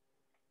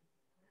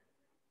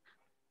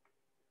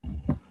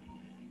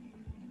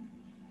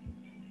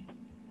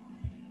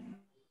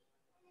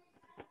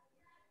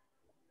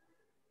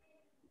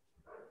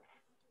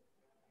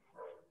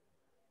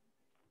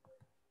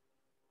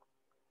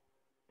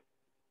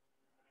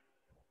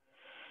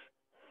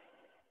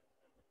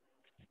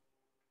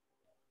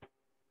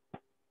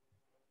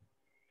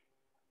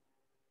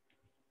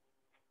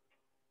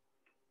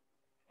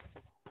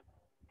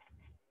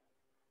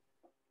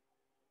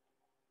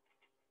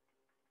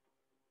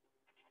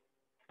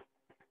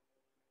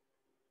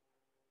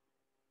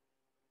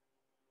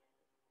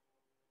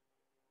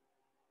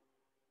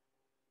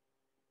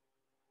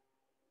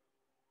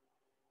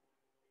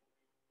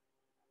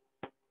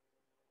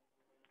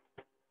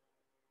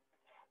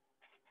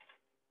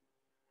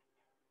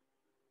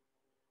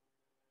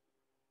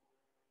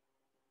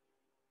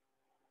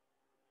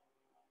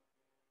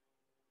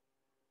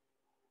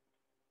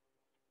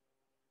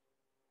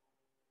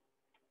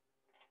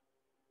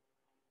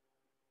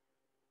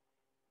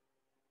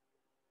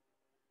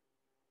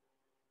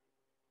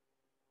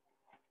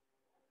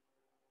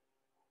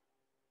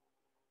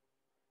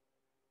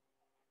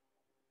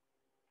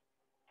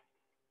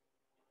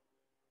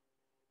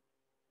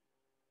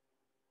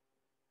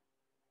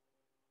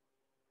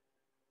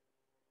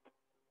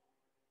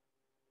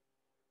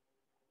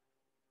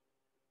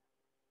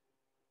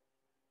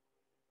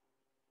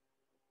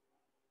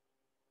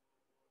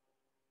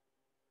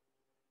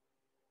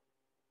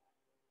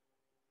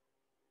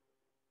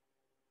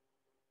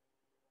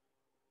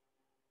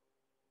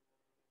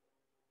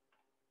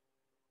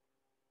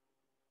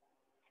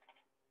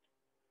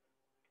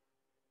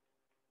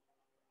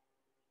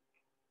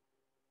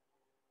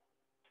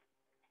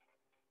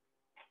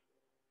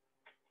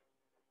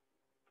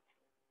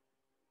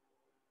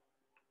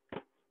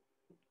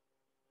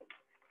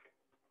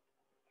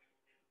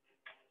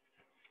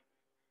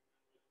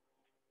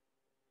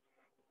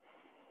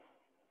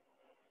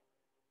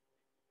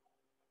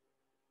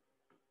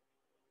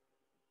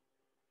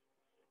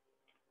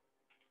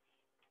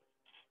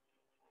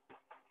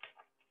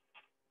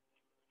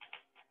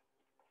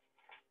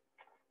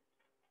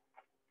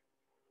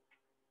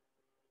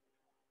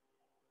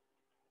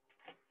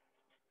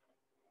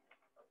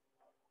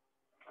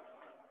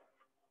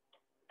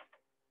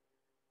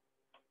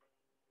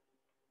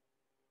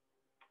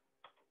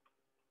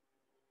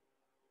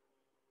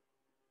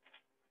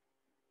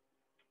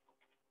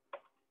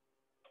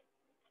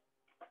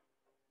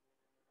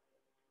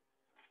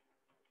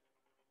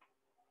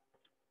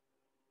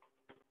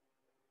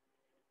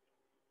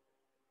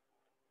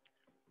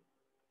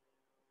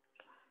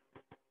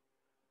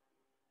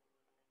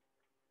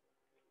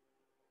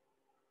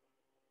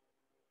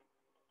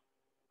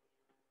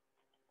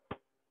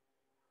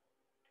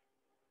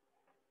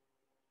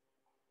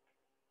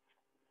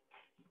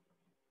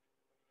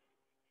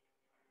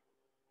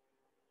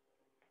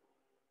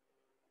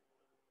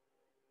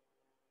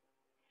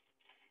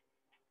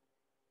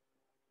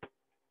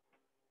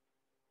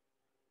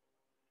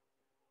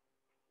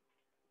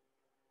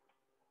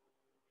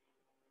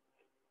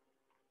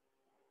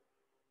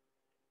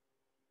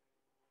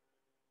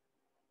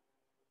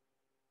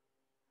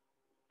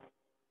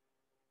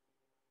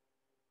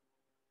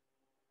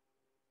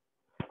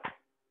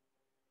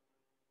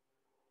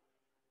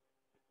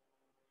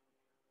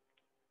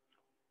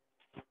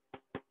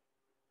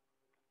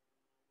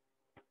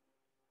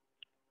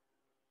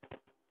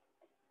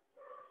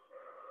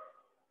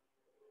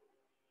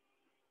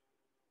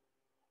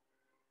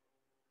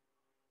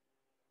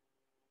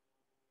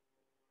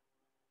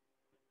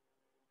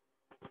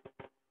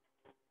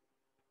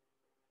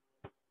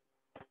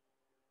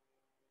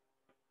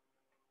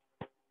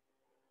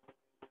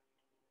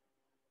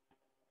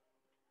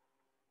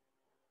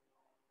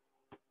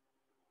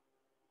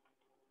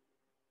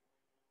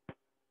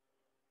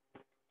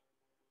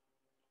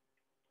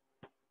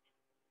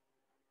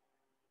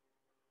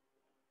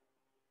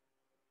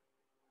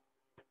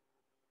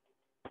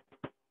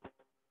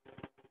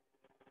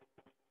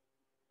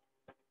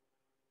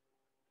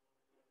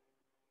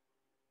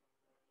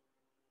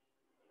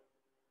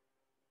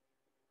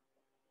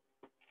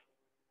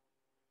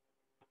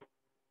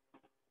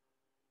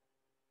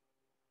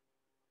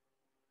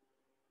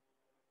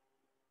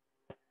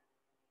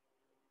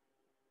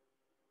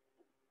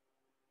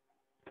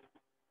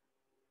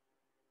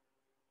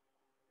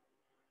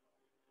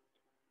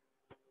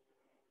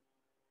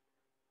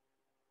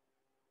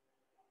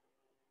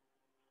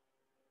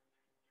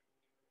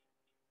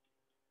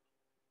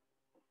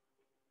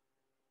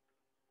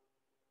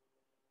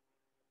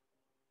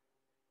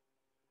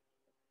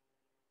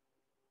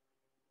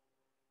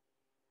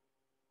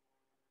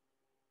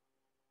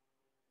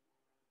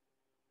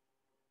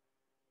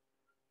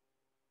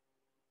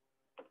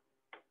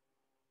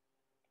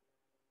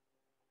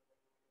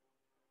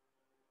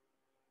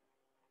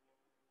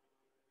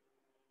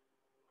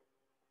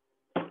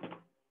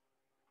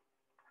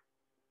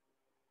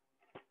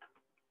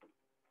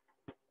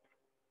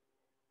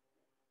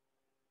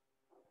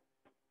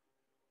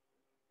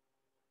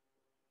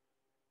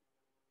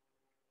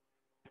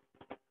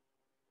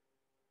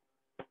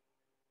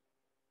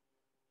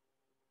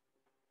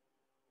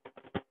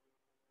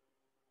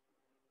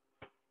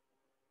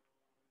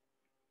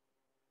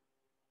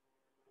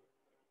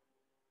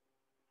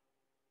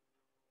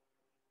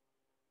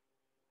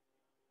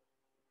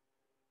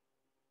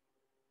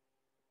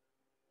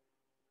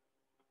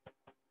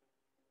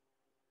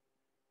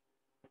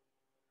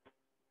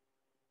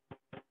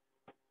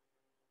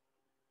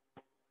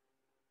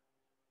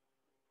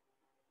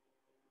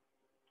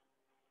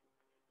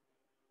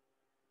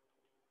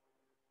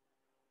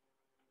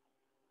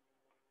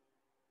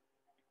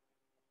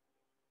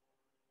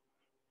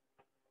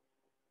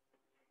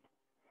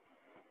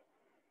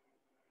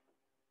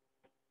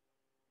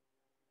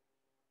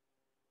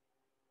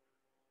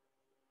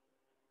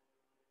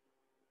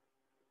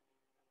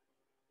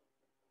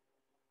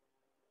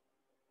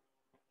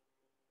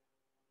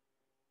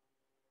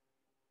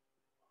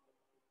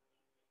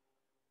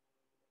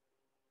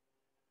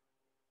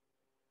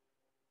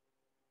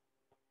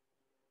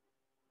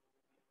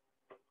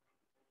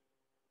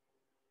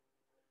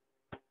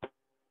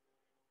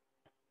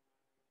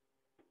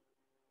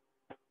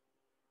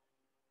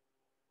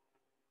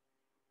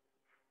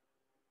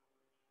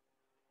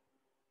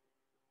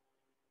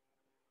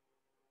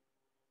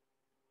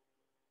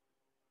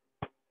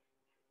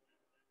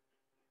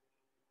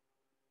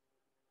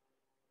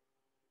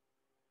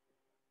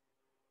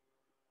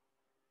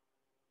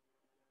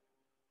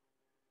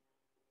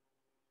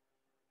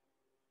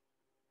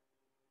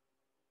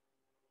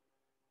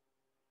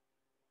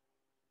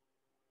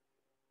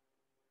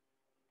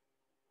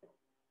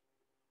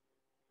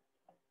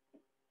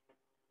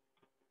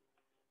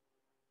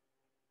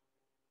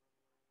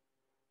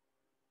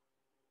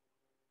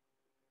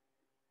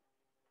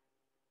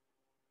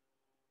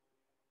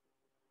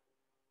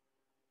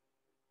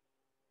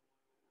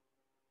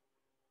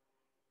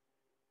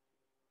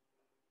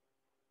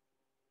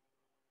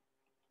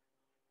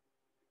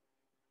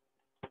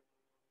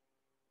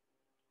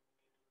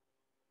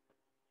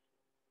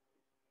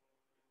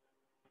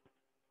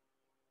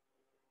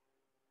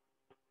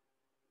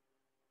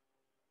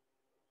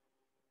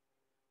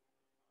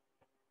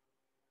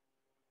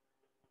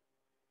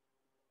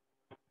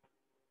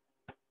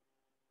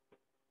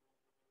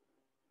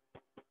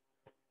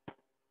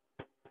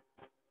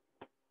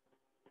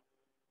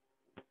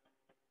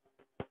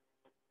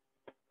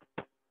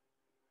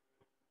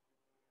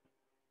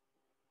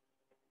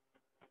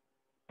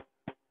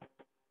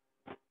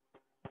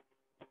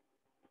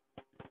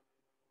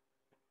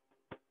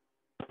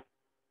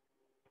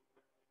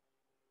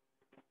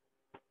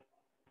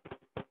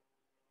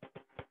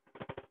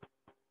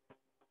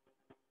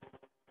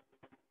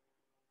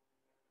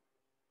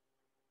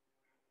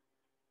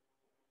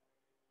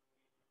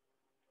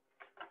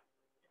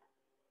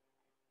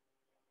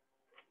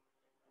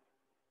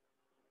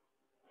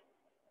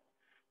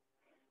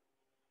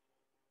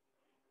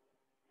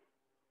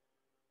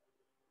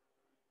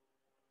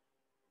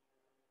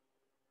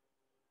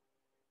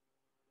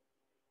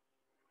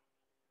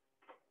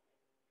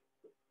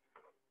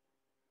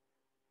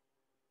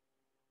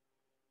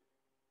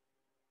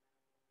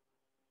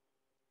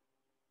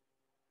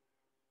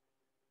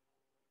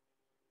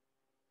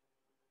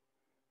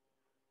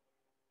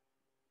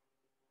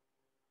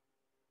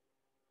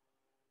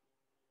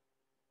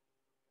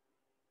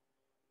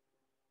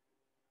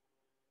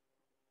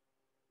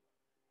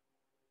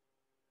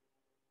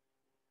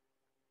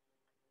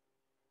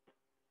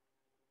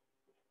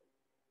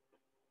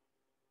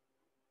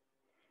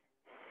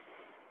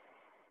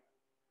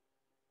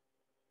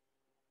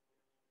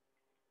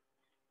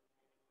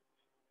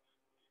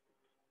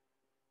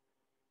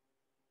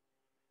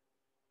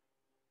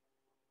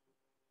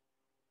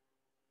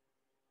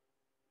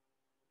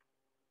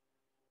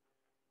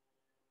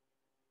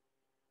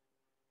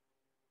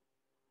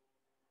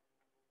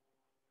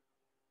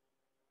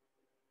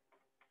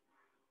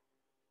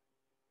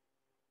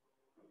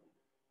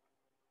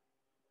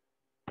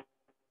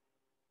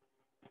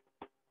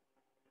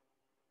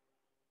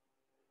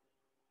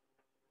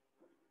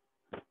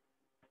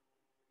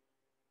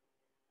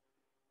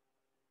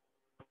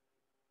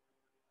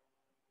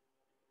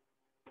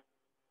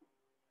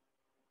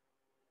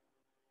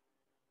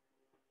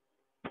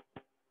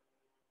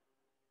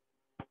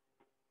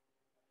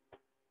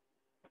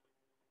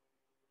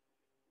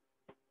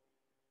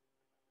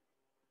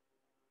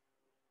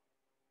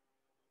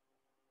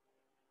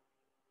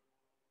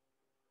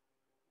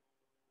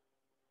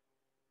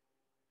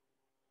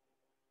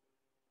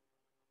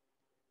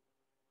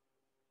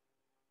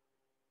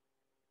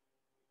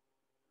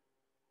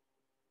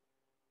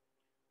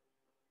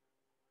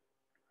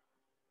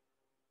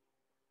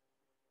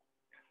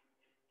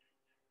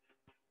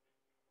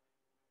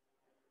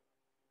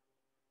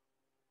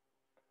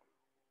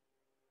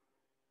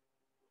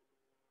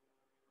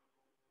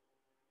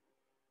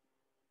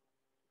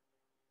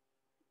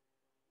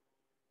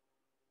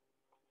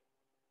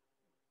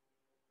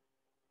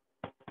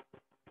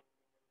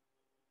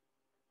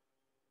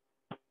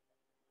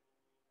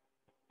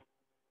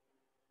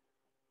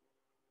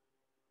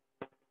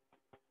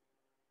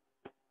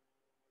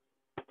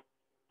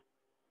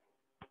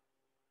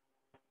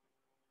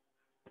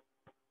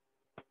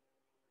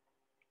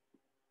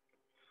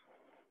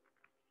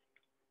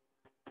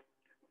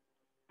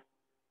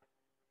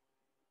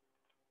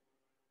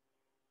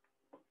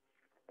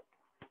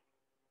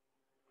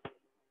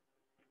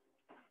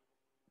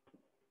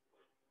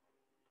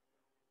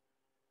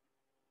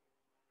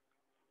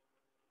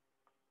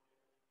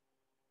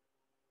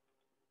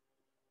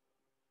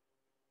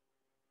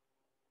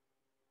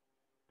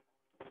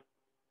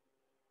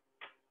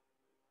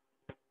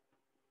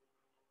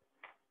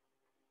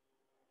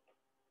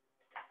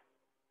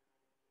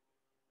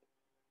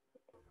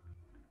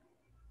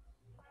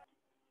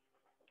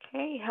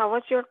 Okay, how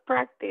was your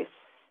practice?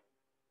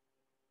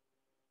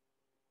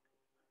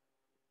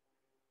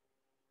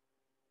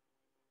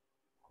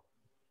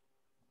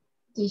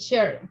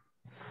 Teacher,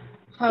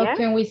 how Yeah?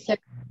 can we say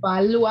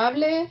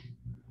valuable?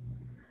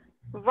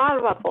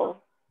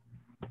 Valuable.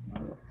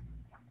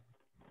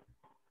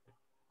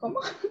 ¿Cómo?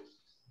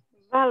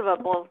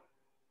 Valuable.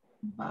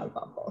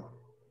 Valuable.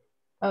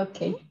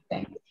 Okay,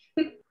 thanks.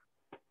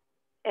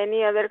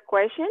 Any other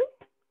question?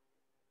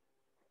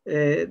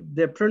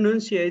 The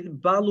pronunciate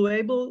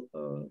valuable.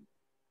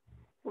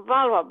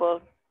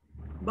 Valuable.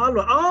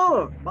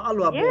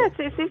 Valuable. Yes,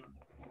 it's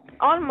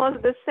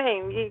almost the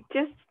same. You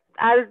just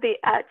add the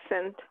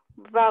accent.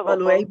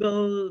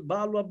 Valuable.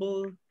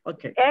 Valuable.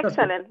 Okay.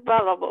 Excellent.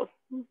 Valuable.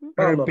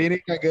 Repeat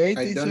it again,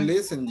 I teacher. don't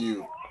listen to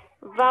you.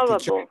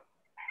 Valuable.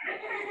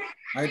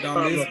 I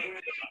don't listen.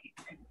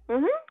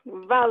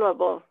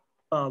 Valuable.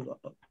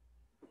 Valuable.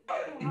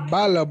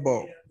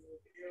 Valuable.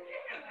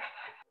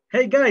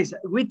 Hey guys,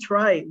 we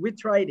tried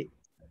it.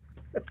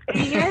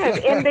 Yes,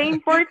 and the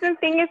important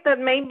thing is that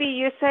maybe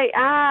you say,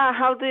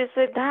 how do you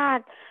say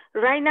that?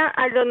 Right now,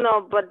 I don't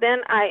know, but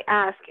then I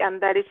ask, and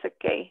that is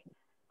okay.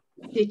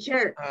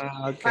 Teacher,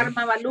 Okay.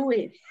 Pharma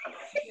value.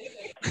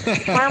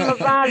 Pharma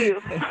value.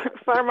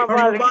 Pharma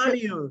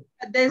value.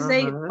 They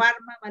say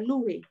Pharma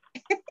value.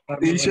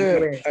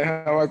 Teacher, I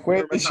have a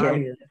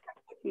question.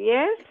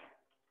 Yes?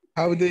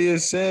 How do you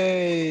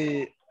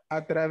say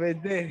a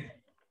través de?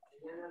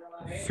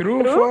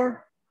 Through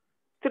for?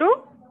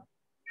 Through?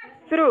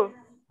 Through.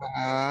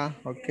 Ah,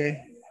 ok.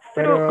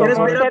 Through, Pero,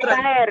 como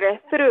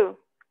ZR, through.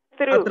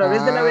 ¿A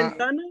través de la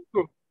ventana?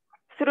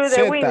 Through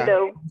the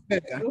window.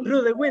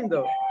 Through the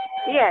window.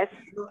 Yes.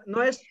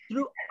 No es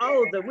through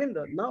out the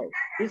window. No,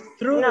 it's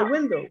through the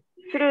window.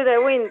 Through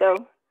the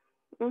window.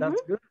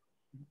 That's good.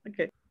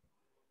 Okay.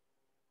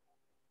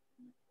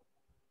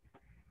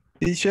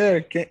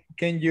 teacher,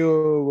 can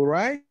you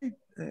write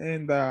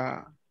in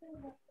the...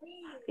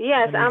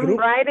 Yes, I'm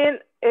writing,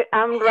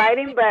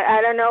 but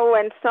I don't know,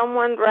 when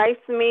someone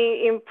writes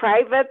me in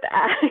private,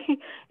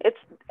 it's,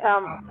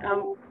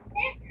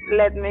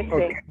 let me see.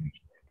 Okay.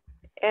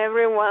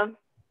 Everyone,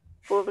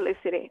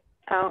 publicity.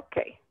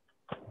 Okay.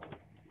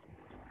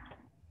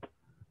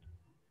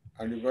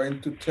 Are you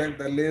going to check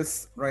the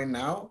list right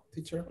now,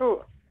 teacher?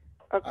 Oh,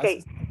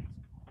 okay.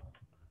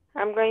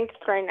 I'm going to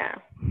try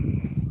now.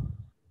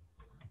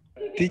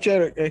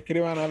 Teacher,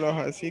 escríbanos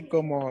así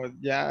como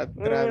ya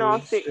No,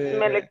 sí,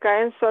 me le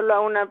caen solo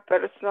a una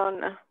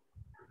persona.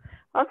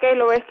 Ok,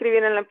 lo voy a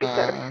escribir en la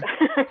pizarra.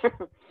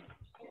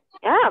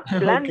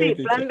 Plan okay,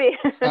 B, plan B.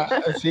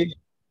 Sí,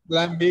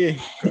 plan B.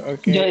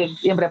 Okay. Yo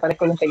siempre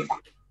aparezco en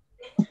Facebook.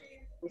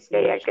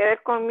 Que ya quedé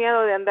con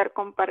miedo de andar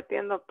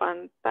compartiendo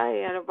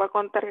pantalla. Les voy a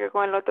contar que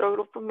con el otro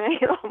grupo me ha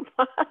ido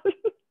mal.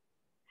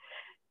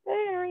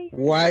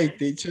 Why,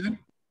 teacher?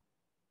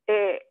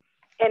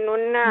 En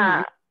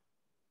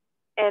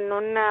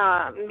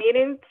una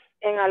meeting,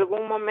 en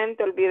algún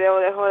momento el video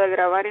dejó de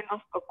grabar y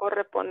nos tocó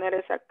reponer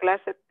esa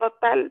clase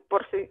total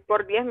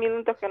por 10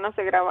 minutos que no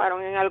se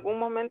grabaron. En algún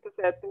momento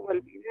se detuvo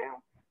el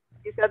video.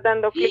 Quizás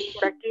dando clic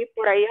por aquí,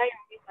 por allá, y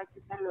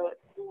quizás lo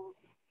detuvo.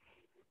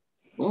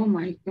 Oh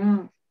my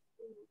God.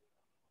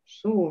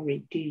 Sorry,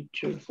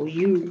 teacher, for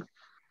you.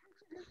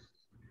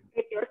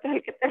 El peor que es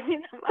el que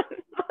termina más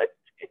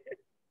noche.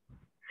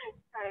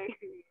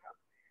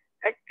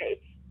 Okay.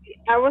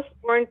 I was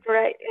born to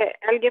write,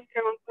 alguien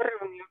preguntó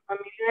reunión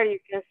familiar, you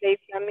can say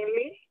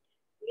family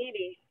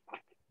meeting.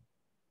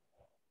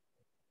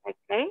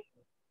 Okay.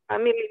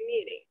 Family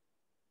meeting.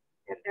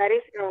 And that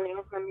is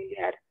reunión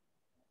familiar.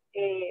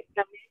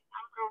 También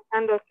están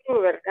preguntando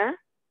through, ¿verdad?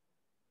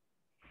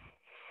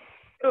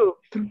 Through.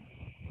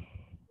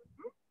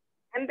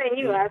 And then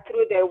you add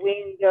through the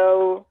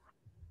window.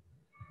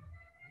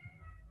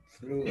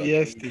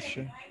 Yes,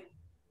 teacher.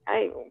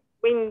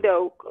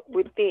 Window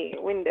with the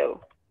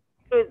window.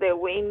 Through the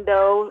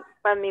window,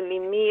 family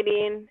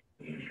meeting.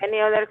 Any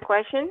other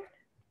question?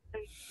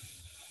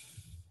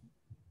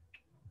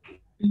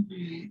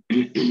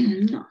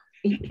 No,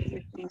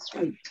 that's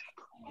right.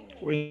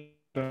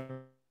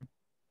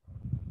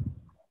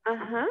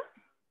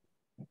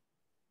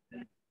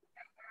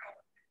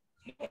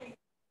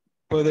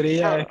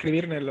 Podría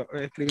escribir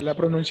la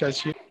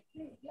pronunciación.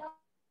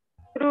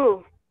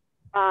 True.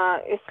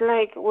 It's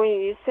like when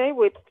you say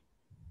with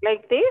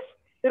like this.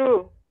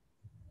 True.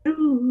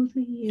 Through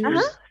the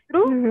years.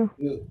 True.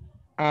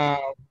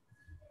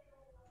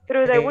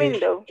 Through the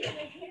window.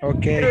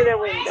 Okay. Through the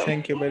window.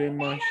 Thank you very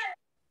much.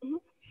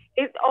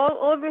 It's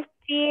all the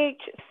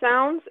TH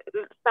sounds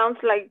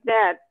like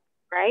that,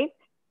 right?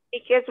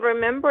 Because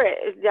remember,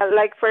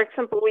 like for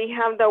example, we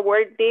have the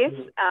word this.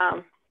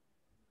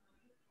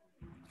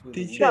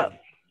 So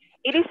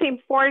it is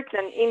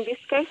important. In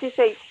this case, you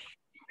say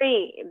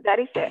tree. That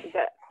is the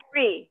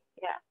tree.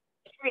 Yeah,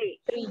 tree.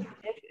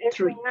 It's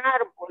an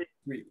árbol.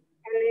 Tree.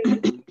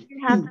 And then you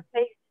have to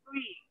say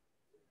tree.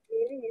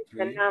 Meaning is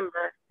the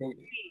number.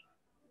 Tree.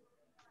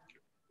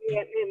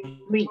 Yeah, in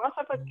most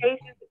of the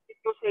cases,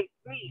 people say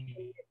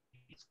tree.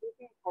 It's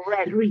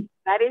correct. Tree.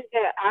 That is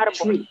the árbol.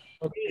 Tree.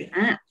 Tree.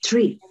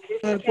 Tree. In this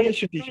another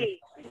question, teacher.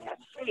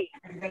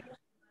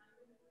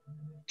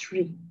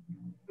 Tree.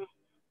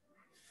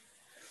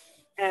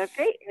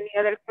 Okay, any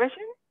other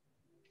question?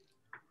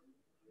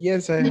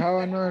 Yes, I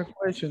have another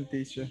question,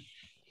 teacher.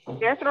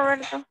 Yes,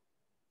 Roberto.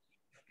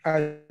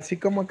 Así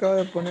como acabo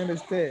de poner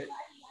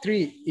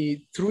tree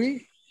y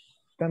tree,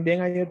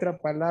 también hay otra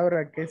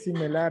palabra que es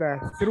similar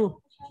a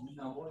through.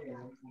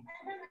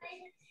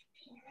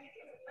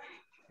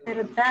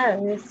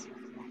 Verdad, es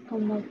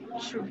como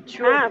true.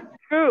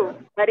 True.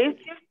 But it's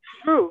just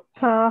true.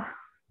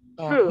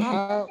 True.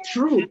 Ajá,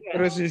 True.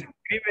 pero se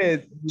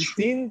escribe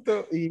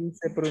distinto y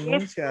se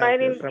pronuncia de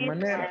writing otra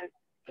manera.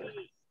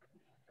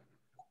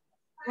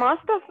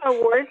 Most of the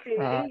words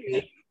in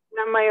English,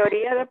 la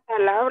mayoría de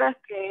palabras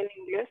que en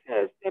inglés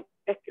se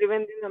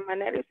escriben de una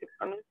manera y se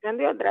pronuncian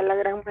de otra, la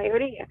gran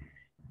mayoría.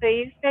 So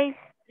you say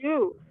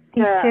true.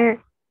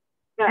 Teacher,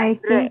 I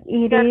think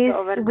it is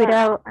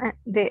without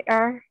the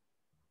R.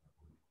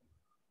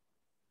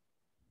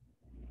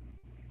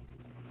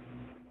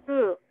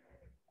 True.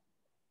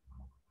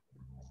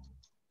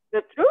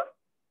 The truth?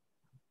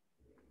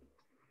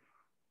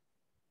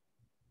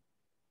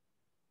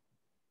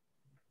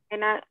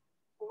 And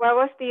what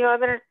was the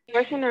other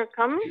question or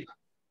comment?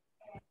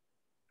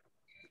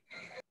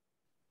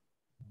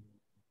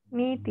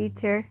 Mi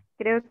teacher,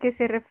 creo que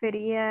se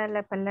refería a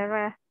la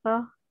palabra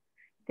so,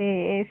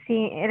 sí,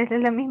 es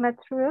la misma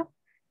true,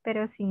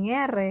 pero sin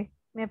R.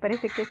 Me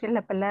parece que esa es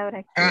la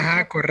palabra.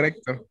 Ajá,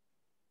 correcto.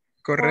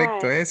 Correcto,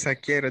 ¿Cuál? esa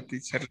quiero,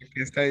 teacher, lo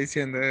que está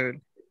diciendo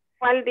él.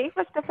 ¿Cuál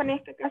dijo, Stephanie?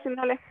 Es que casi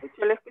no la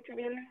escucho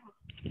bien lejos.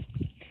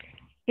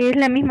 Es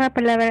la misma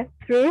palabra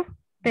true,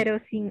 pero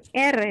sin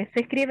R.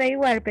 Se escribe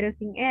igual, pero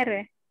sin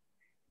R.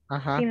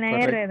 Ajá, sin la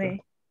correcto. R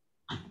de.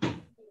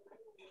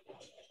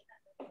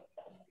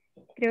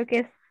 Creo que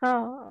es so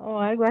o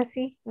algo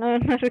así. No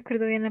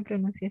recuerdo bien la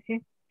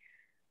pronunciación.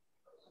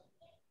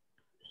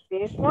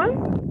 This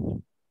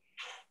one?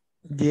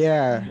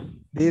 Yeah,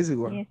 this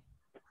one.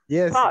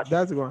 Yes, Thought.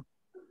 that's one.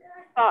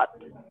 Thought.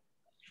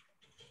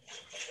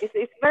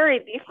 It's very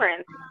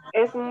different.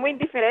 Es muy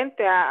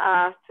diferente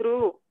a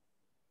true.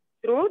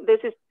 True,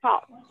 this is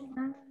thought.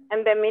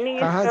 And the meaning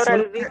is Ajá,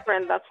 totally solo que-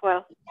 different as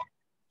well.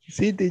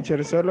 Sí,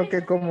 teacher, solo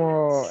que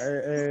como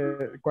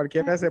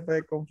cualquiera se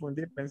puede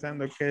confundir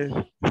pensando que es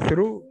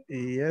true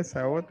y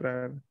esa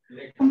otra.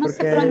 ¿Cómo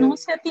se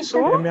pronuncia,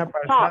 teacher? Ya me ha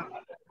pasado.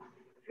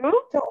 True,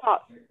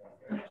 thought.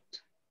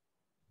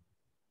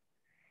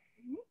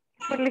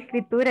 Por la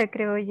escritura,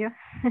 creo yo.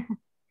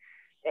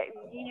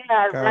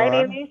 Yeah, Cabal.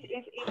 writing is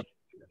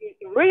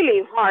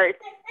really hard.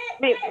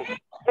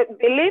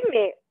 Believe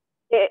me,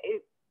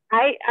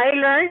 I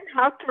learned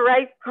how to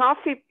write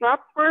coffee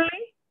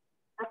properly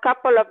a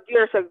couple of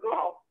years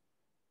ago.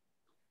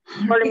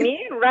 For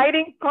me,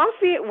 writing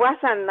coffee was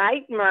a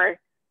nightmare.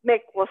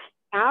 Me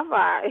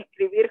costaba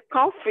escribir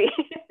coffee.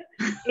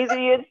 Is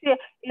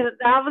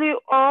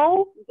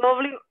W-O-W-F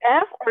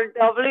or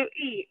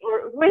W-E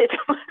or which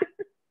one?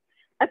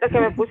 Hasta que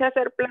me puse a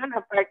hacer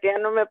planas para que ya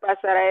no me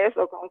pasara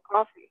eso con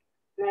coffee.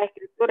 La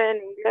escritura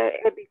en inglés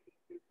es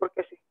difícil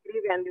porque se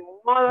escriben de un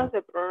modo,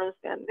 se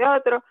pronuncian de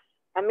otro.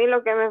 A mí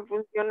lo que me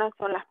funciona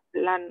son las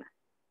planas.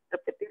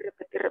 Repetir,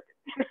 repetir,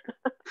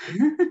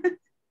 repetir.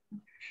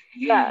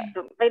 Yeah,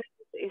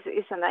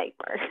 it's a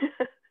nightmare.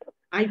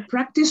 I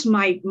practice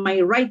my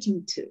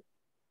writing too.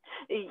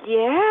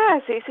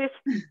 Yes, it's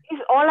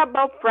all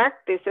about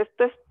practice.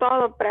 Esto es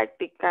todo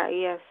práctica,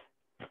 yes.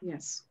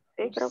 Yes.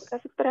 Sí, creo que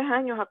hace 3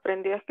 años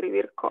aprendí a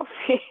escribir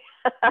coffee,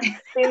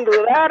 sin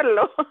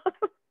dudarlo.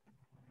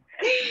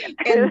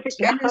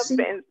 Estaba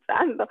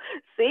pensando.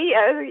 Sí,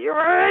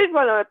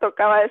 cuando me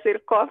tocaba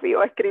decir coffee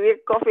o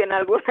escribir coffee en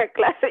alguna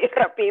clase y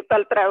rapidito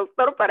al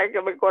traductor para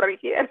que me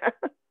corrigiera.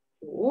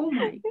 Oh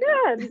my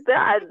God.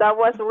 Yeah, that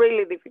was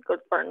really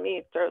difficult for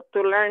me to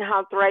learn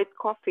how to write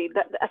coffee.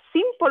 A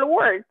simple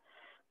word,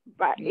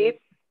 but it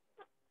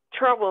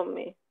troubled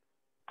me.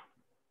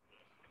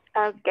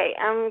 Okay,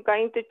 I'm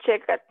going to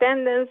check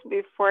attendance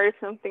before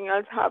something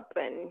else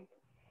happens.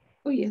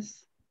 Oh,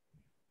 yes.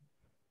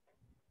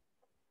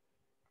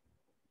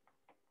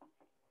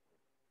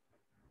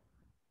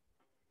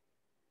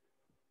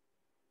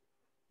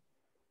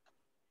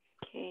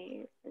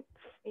 Okay, let's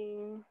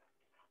see.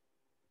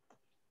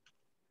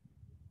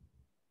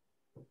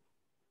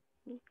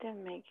 Need to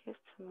make it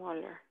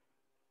smaller.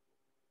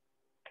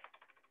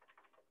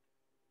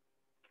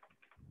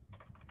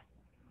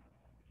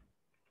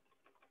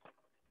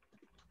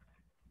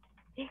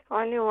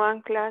 Only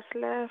one class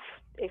left.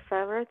 If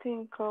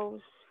everything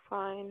goes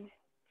fine.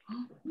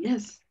 Oh,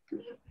 yes.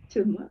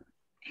 Too much.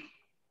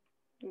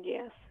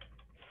 Yes.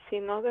 Si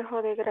no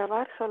dejo de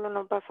grabar, solo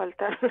nos va a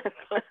faltar una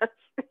clase.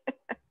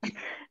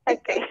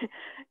 Okay.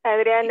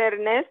 Adrián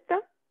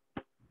Ernesto.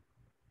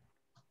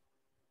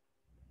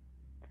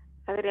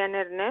 Adrián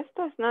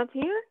Ernesto is not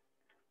here.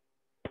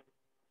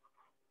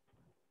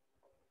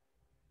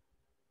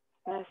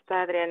 No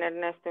está Adrián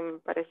Ernesto y me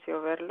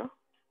pareció verlo.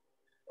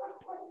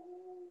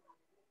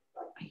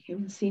 I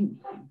haven't seen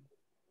him.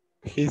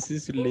 He's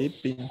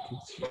sleeping.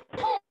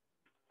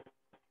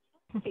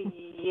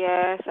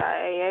 Yes,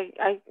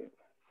 I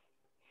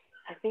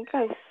think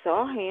I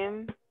saw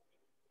him,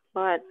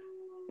 but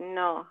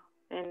no,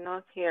 and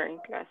not here in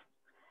class.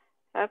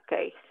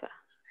 Okay, so.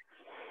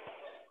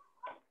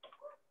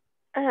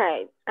 All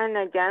right,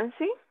 Ana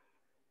Yancy.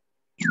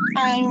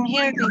 I'm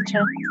here,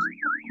 teacher.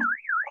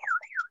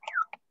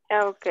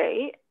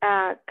 Okay,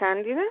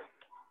 Candida.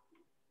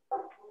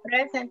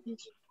 Present,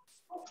 teacher.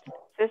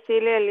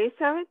 Cecilia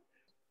Elizabeth.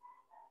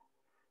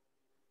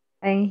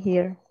 I'm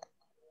here.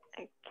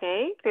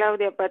 Okay,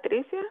 Claudia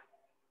Patricia.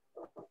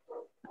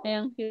 I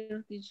am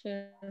here,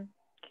 teacher.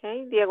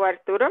 Okay, Diego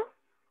Arturo.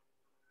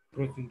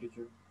 Present,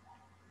 teacher.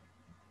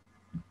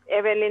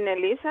 Evelyn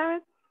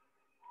Elizabeth.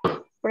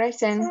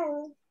 Present.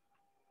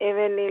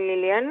 Evelyn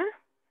Liliana.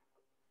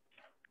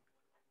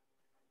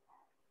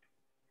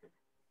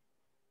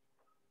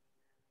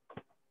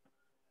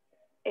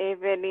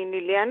 Evelyn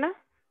Liliana.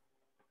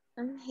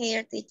 I'm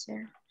here,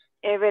 teacher.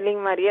 Evelyn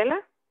Mariela.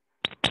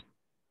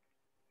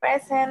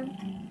 Present.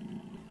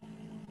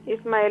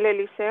 Ismael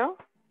Eliseo.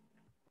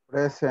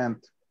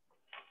 Present.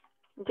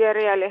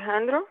 Jerry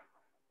Alejandro.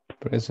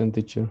 Present,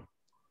 teacher.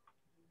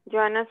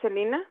 Joana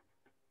Celina.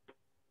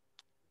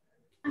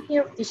 I'm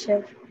here,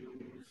 teacher.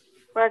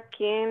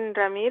 Joaquín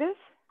Ramírez.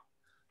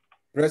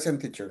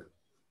 Present, teacher.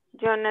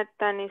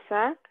 Jonathan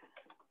Isaac.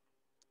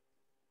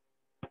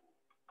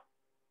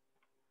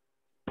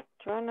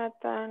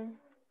 Jonathan.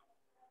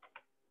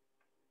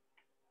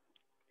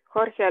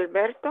 Jorge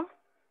Alberto.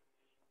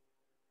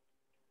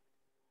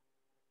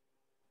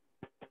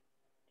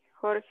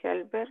 Jorge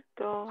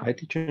Alberto. Hi,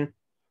 teacher.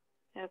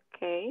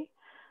 Okay.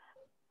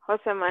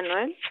 José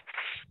Manuel.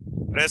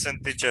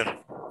 Present,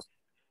 teacher.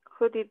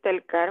 Judith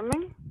del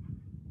Carmen.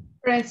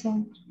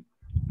 Present.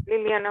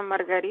 Liliana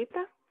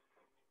Margarita.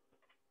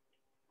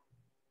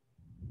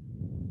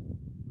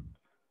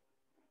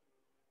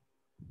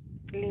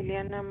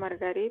 Liliana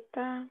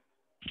Margarita.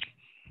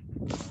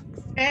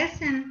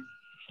 Present.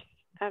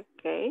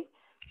 Okay.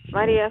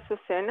 María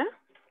Azucena.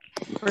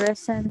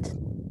 Present.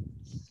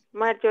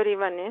 Marjorie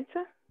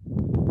Vanessa.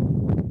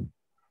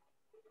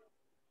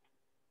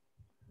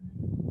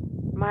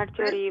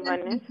 Marjorie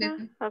Vanessa.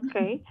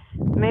 Okay.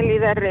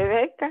 Melida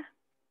Rebeca.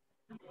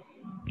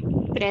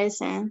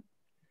 Present.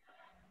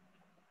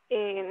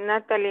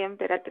 Natalie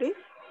Emperatriz.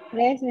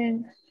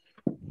 Present.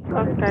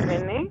 Oscar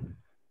René.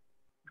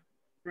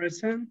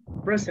 Present.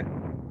 Present.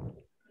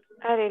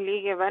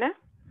 Arely Guevara.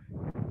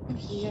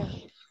 Here.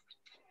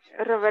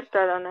 Roberto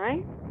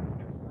Adonai.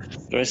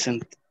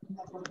 Present.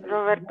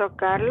 Roberto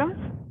Carlos.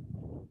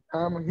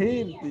 I'm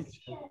here,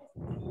 teacher.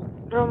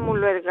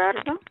 Rómulo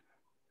Edgardo.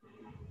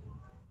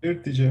 Here,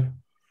 teacher.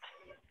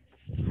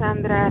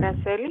 Sandra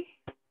Araceli.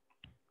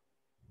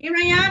 Here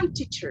I am,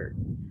 teacher.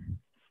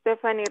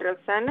 Stephanie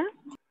Roxana.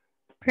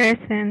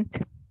 Present.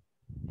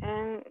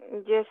 And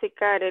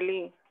Jessica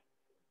Arely.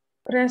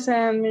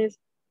 Present, Miss.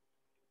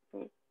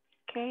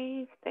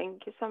 Okay,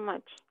 thank you so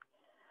much.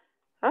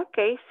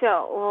 Okay,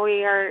 so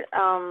we are,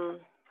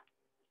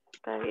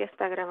 todavía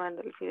está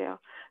grabando el video.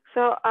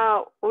 So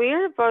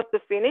we're about to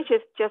finish.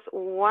 It's just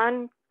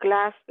one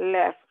class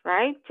left,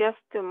 right? Just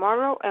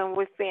tomorrow and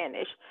we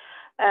finish.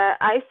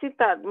 I see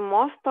that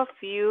most of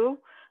you,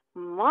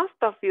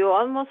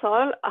 almost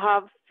all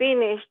have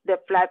finished the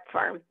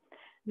platform.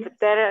 Yes. But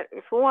there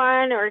is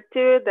one or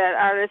two that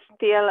are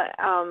still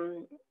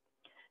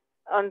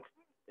on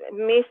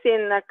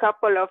missing a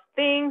couple of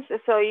things.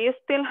 So you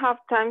still have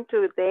time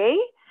today.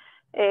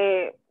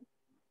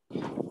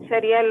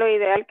 Sería lo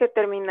ideal que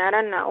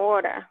terminaran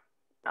ahora,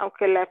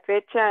 aunque la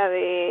fecha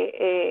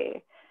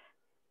de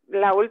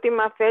la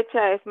última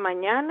fecha es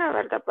mañana,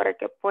 ¿verdad? Para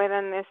que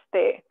puedan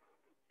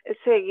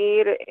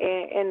seguir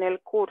en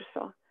el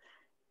curso.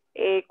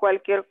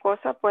 Cualquier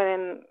cosa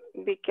pueden,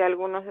 vi que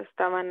algunos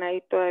estaban ahí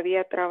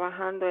todavía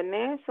trabajando en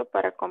eso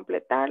para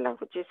completarla,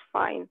 which is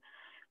fine.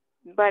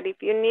 But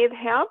if you need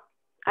help,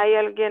 ¿hay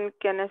alguien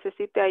que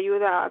necesite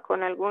ayuda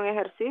con algún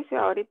ejercicio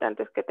ahorita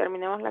antes que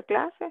terminemos la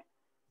clase?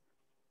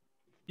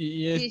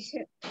 Yes,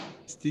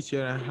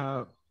 teacher, I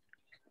have.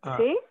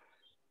 ¿Sí?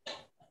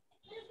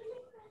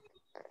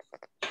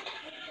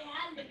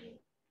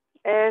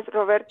 ¿Es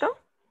Roberto?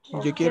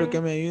 Yo quiero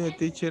que me ayude,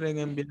 teacher, en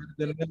enviar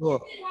de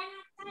nuevo,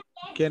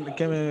 que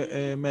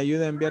me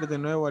ayude a enviar de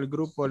nuevo al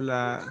grupo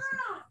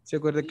 ¿se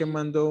acuerda que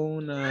mandó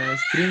una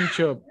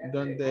screenshot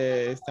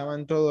donde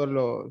estaban todos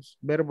los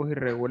verbos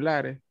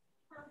irregulares?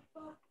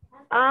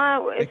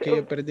 Es que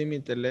yo perdí mi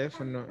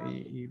teléfono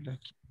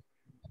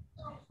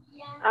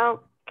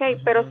ok,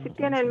 pero sí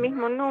tiene el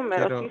mismo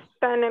número, sí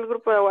está en el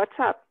grupo de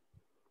WhatsApp.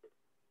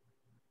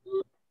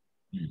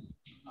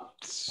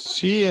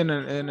 Sí, en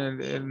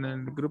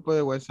el grupo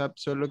de WhatsApp,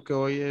 solo que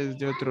hoy es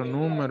de otro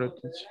número.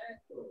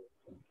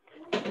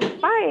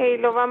 Vaya, y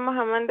lo vamos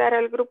a mandar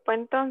al grupo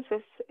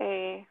entonces.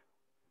 Ahí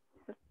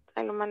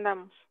lo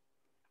mandamos.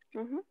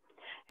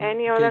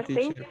 Any other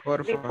thing?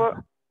 Por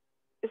favor.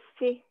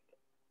 Sí,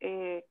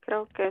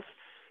 creo que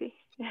sí.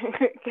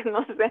 Que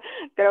no sé,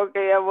 creo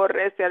que ya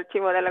borré ese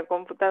archivo de la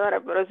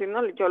computadora, pero si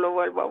no, yo lo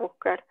vuelvo a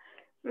buscar.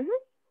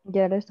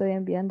 Ya lo estoy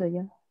enviando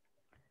yo.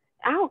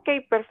 Ok,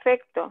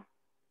 perfecto.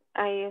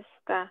 ahí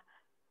está.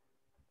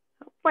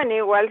 Bueno,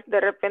 igual de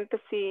repente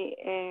sí.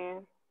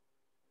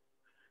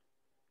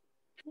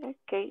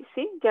 Ok,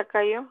 sí, ya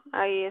cayó.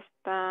 Ahí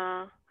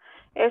está.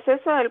 ¿Es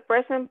eso del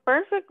present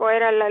perfect o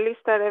era la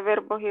lista de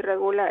verbos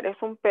irregulares?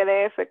 Un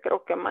PDF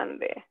creo que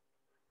mandé.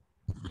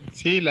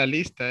 Sí, la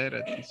lista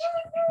era, teacher.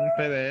 Un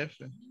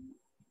PDF.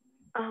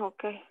 Ah,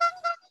 ok.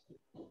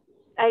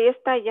 Ahí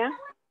está ya.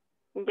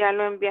 Ya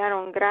lo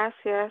enviaron,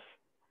 gracias.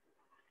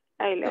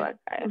 Ahí le va a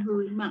caer.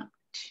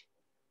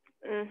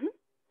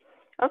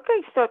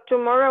 Okay, so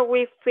tomorrow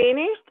we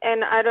finished,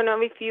 and I don't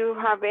know if you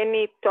have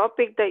any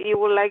topic that you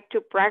would like to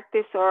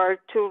practice or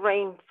to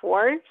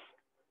reinforce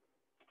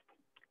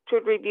to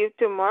review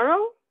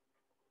tomorrow.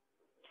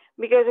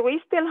 Because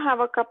we still have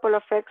a couple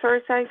of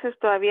exercises.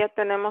 Todavía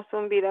tenemos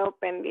un video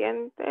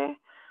pendiente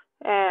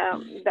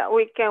that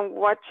we can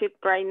watch it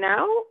right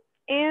now.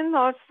 And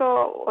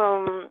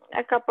also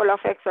a couple of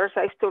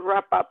exercises to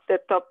wrap up the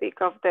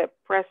topic of the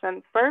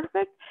present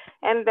perfect.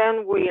 And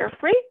then we are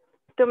free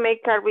to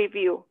make a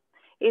review.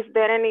 Is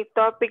there any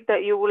topic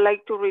that you would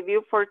like to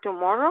review for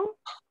tomorrow?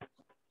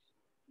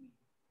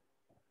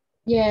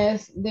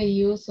 Yes, the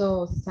use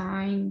of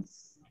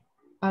signs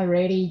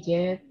already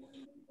yet.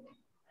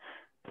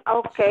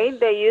 Okay,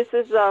 the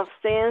uses of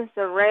since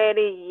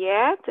already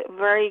yet.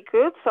 Very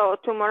good. So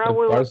tomorrow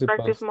we will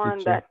practice more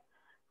on that.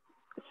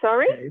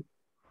 Sorry? Okay.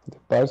 The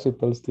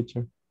participles,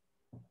 teacher.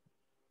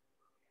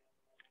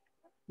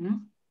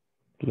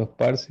 Los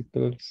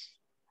participles.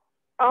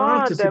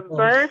 Oh, the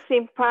verbs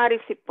in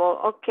participle.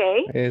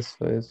 Okay.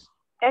 Eso es.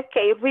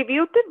 Okay,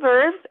 review the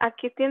verbs.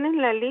 Aquí tienes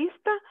la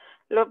lista.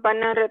 Los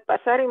van a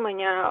repasar y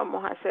mañana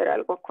vamos a hacer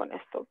algo con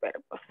estos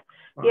verbos.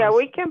 Yeah,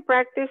 we can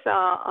practice.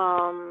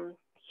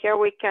 Here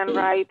we can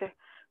write,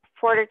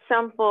 for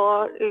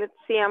example, let's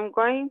see, I'm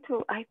going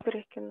to, ay, pero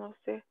es que no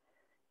sé.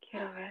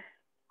 Quiero ver.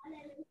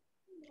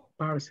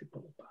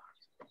 Participle.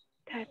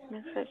 Type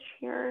message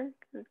here.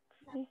 Let's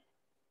see.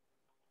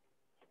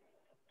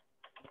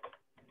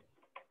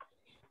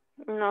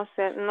 No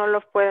sé, no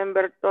los pueden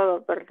ver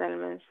todos, ¿verdad? El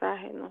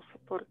mensaje, no sé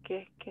por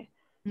qué.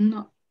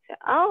 No.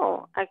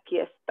 Oh, aquí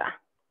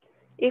está.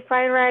 If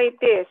I write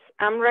this,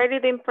 I'm writing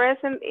it in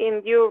present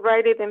and you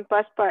write it in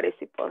past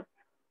participle.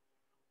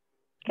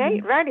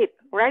 Okay, write it.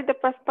 Write the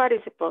past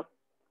participle.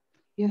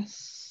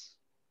 Yes.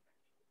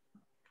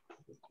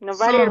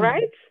 Nobody Some.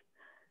 writes?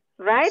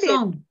 Write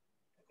Some.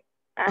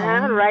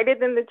 it. Write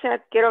it in the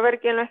chat. Quiero ver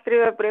quién lo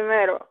escribe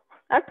primero.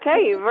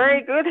 Okay,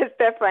 very good,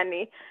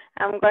 Stephanie.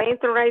 I'm going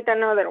to write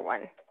another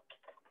one.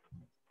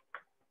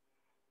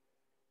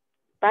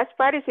 Past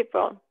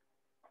participle.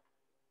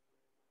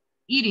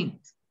 Eating.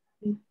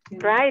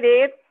 Write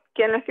it.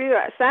 ¿Quién lo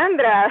escribe?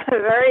 Sandra,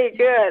 very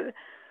good.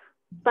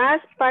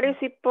 Past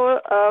participle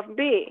of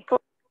be.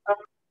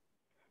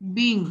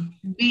 Being.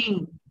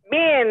 Being,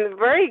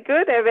 very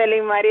good,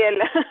 Evelyn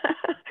Mariela.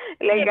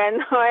 Le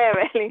ganó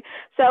Evelyn.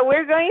 So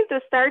we're going to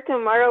start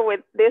tomorrow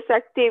with this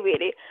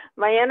activity.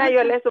 Mañana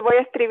yo les voy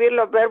a escribir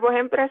los verbos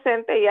en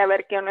presente y a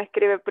ver quién lo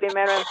escribe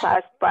primero en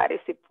past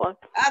participle.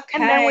 Okay.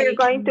 And then we're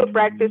going to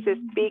practice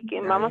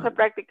speaking. Vamos a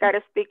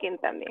practicar speaking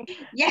también.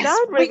 Yes,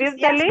 So review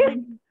the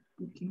list.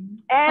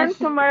 And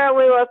tomorrow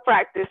we will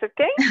practice,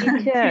 okay?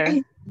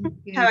 Teacher.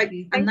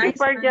 Thank you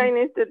for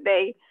joining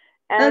today.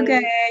 And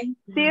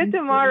see you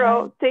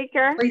tomorrow. Take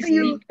care. See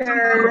you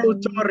tomorrow.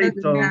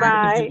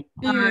 Bye.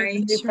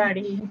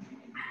 Bye.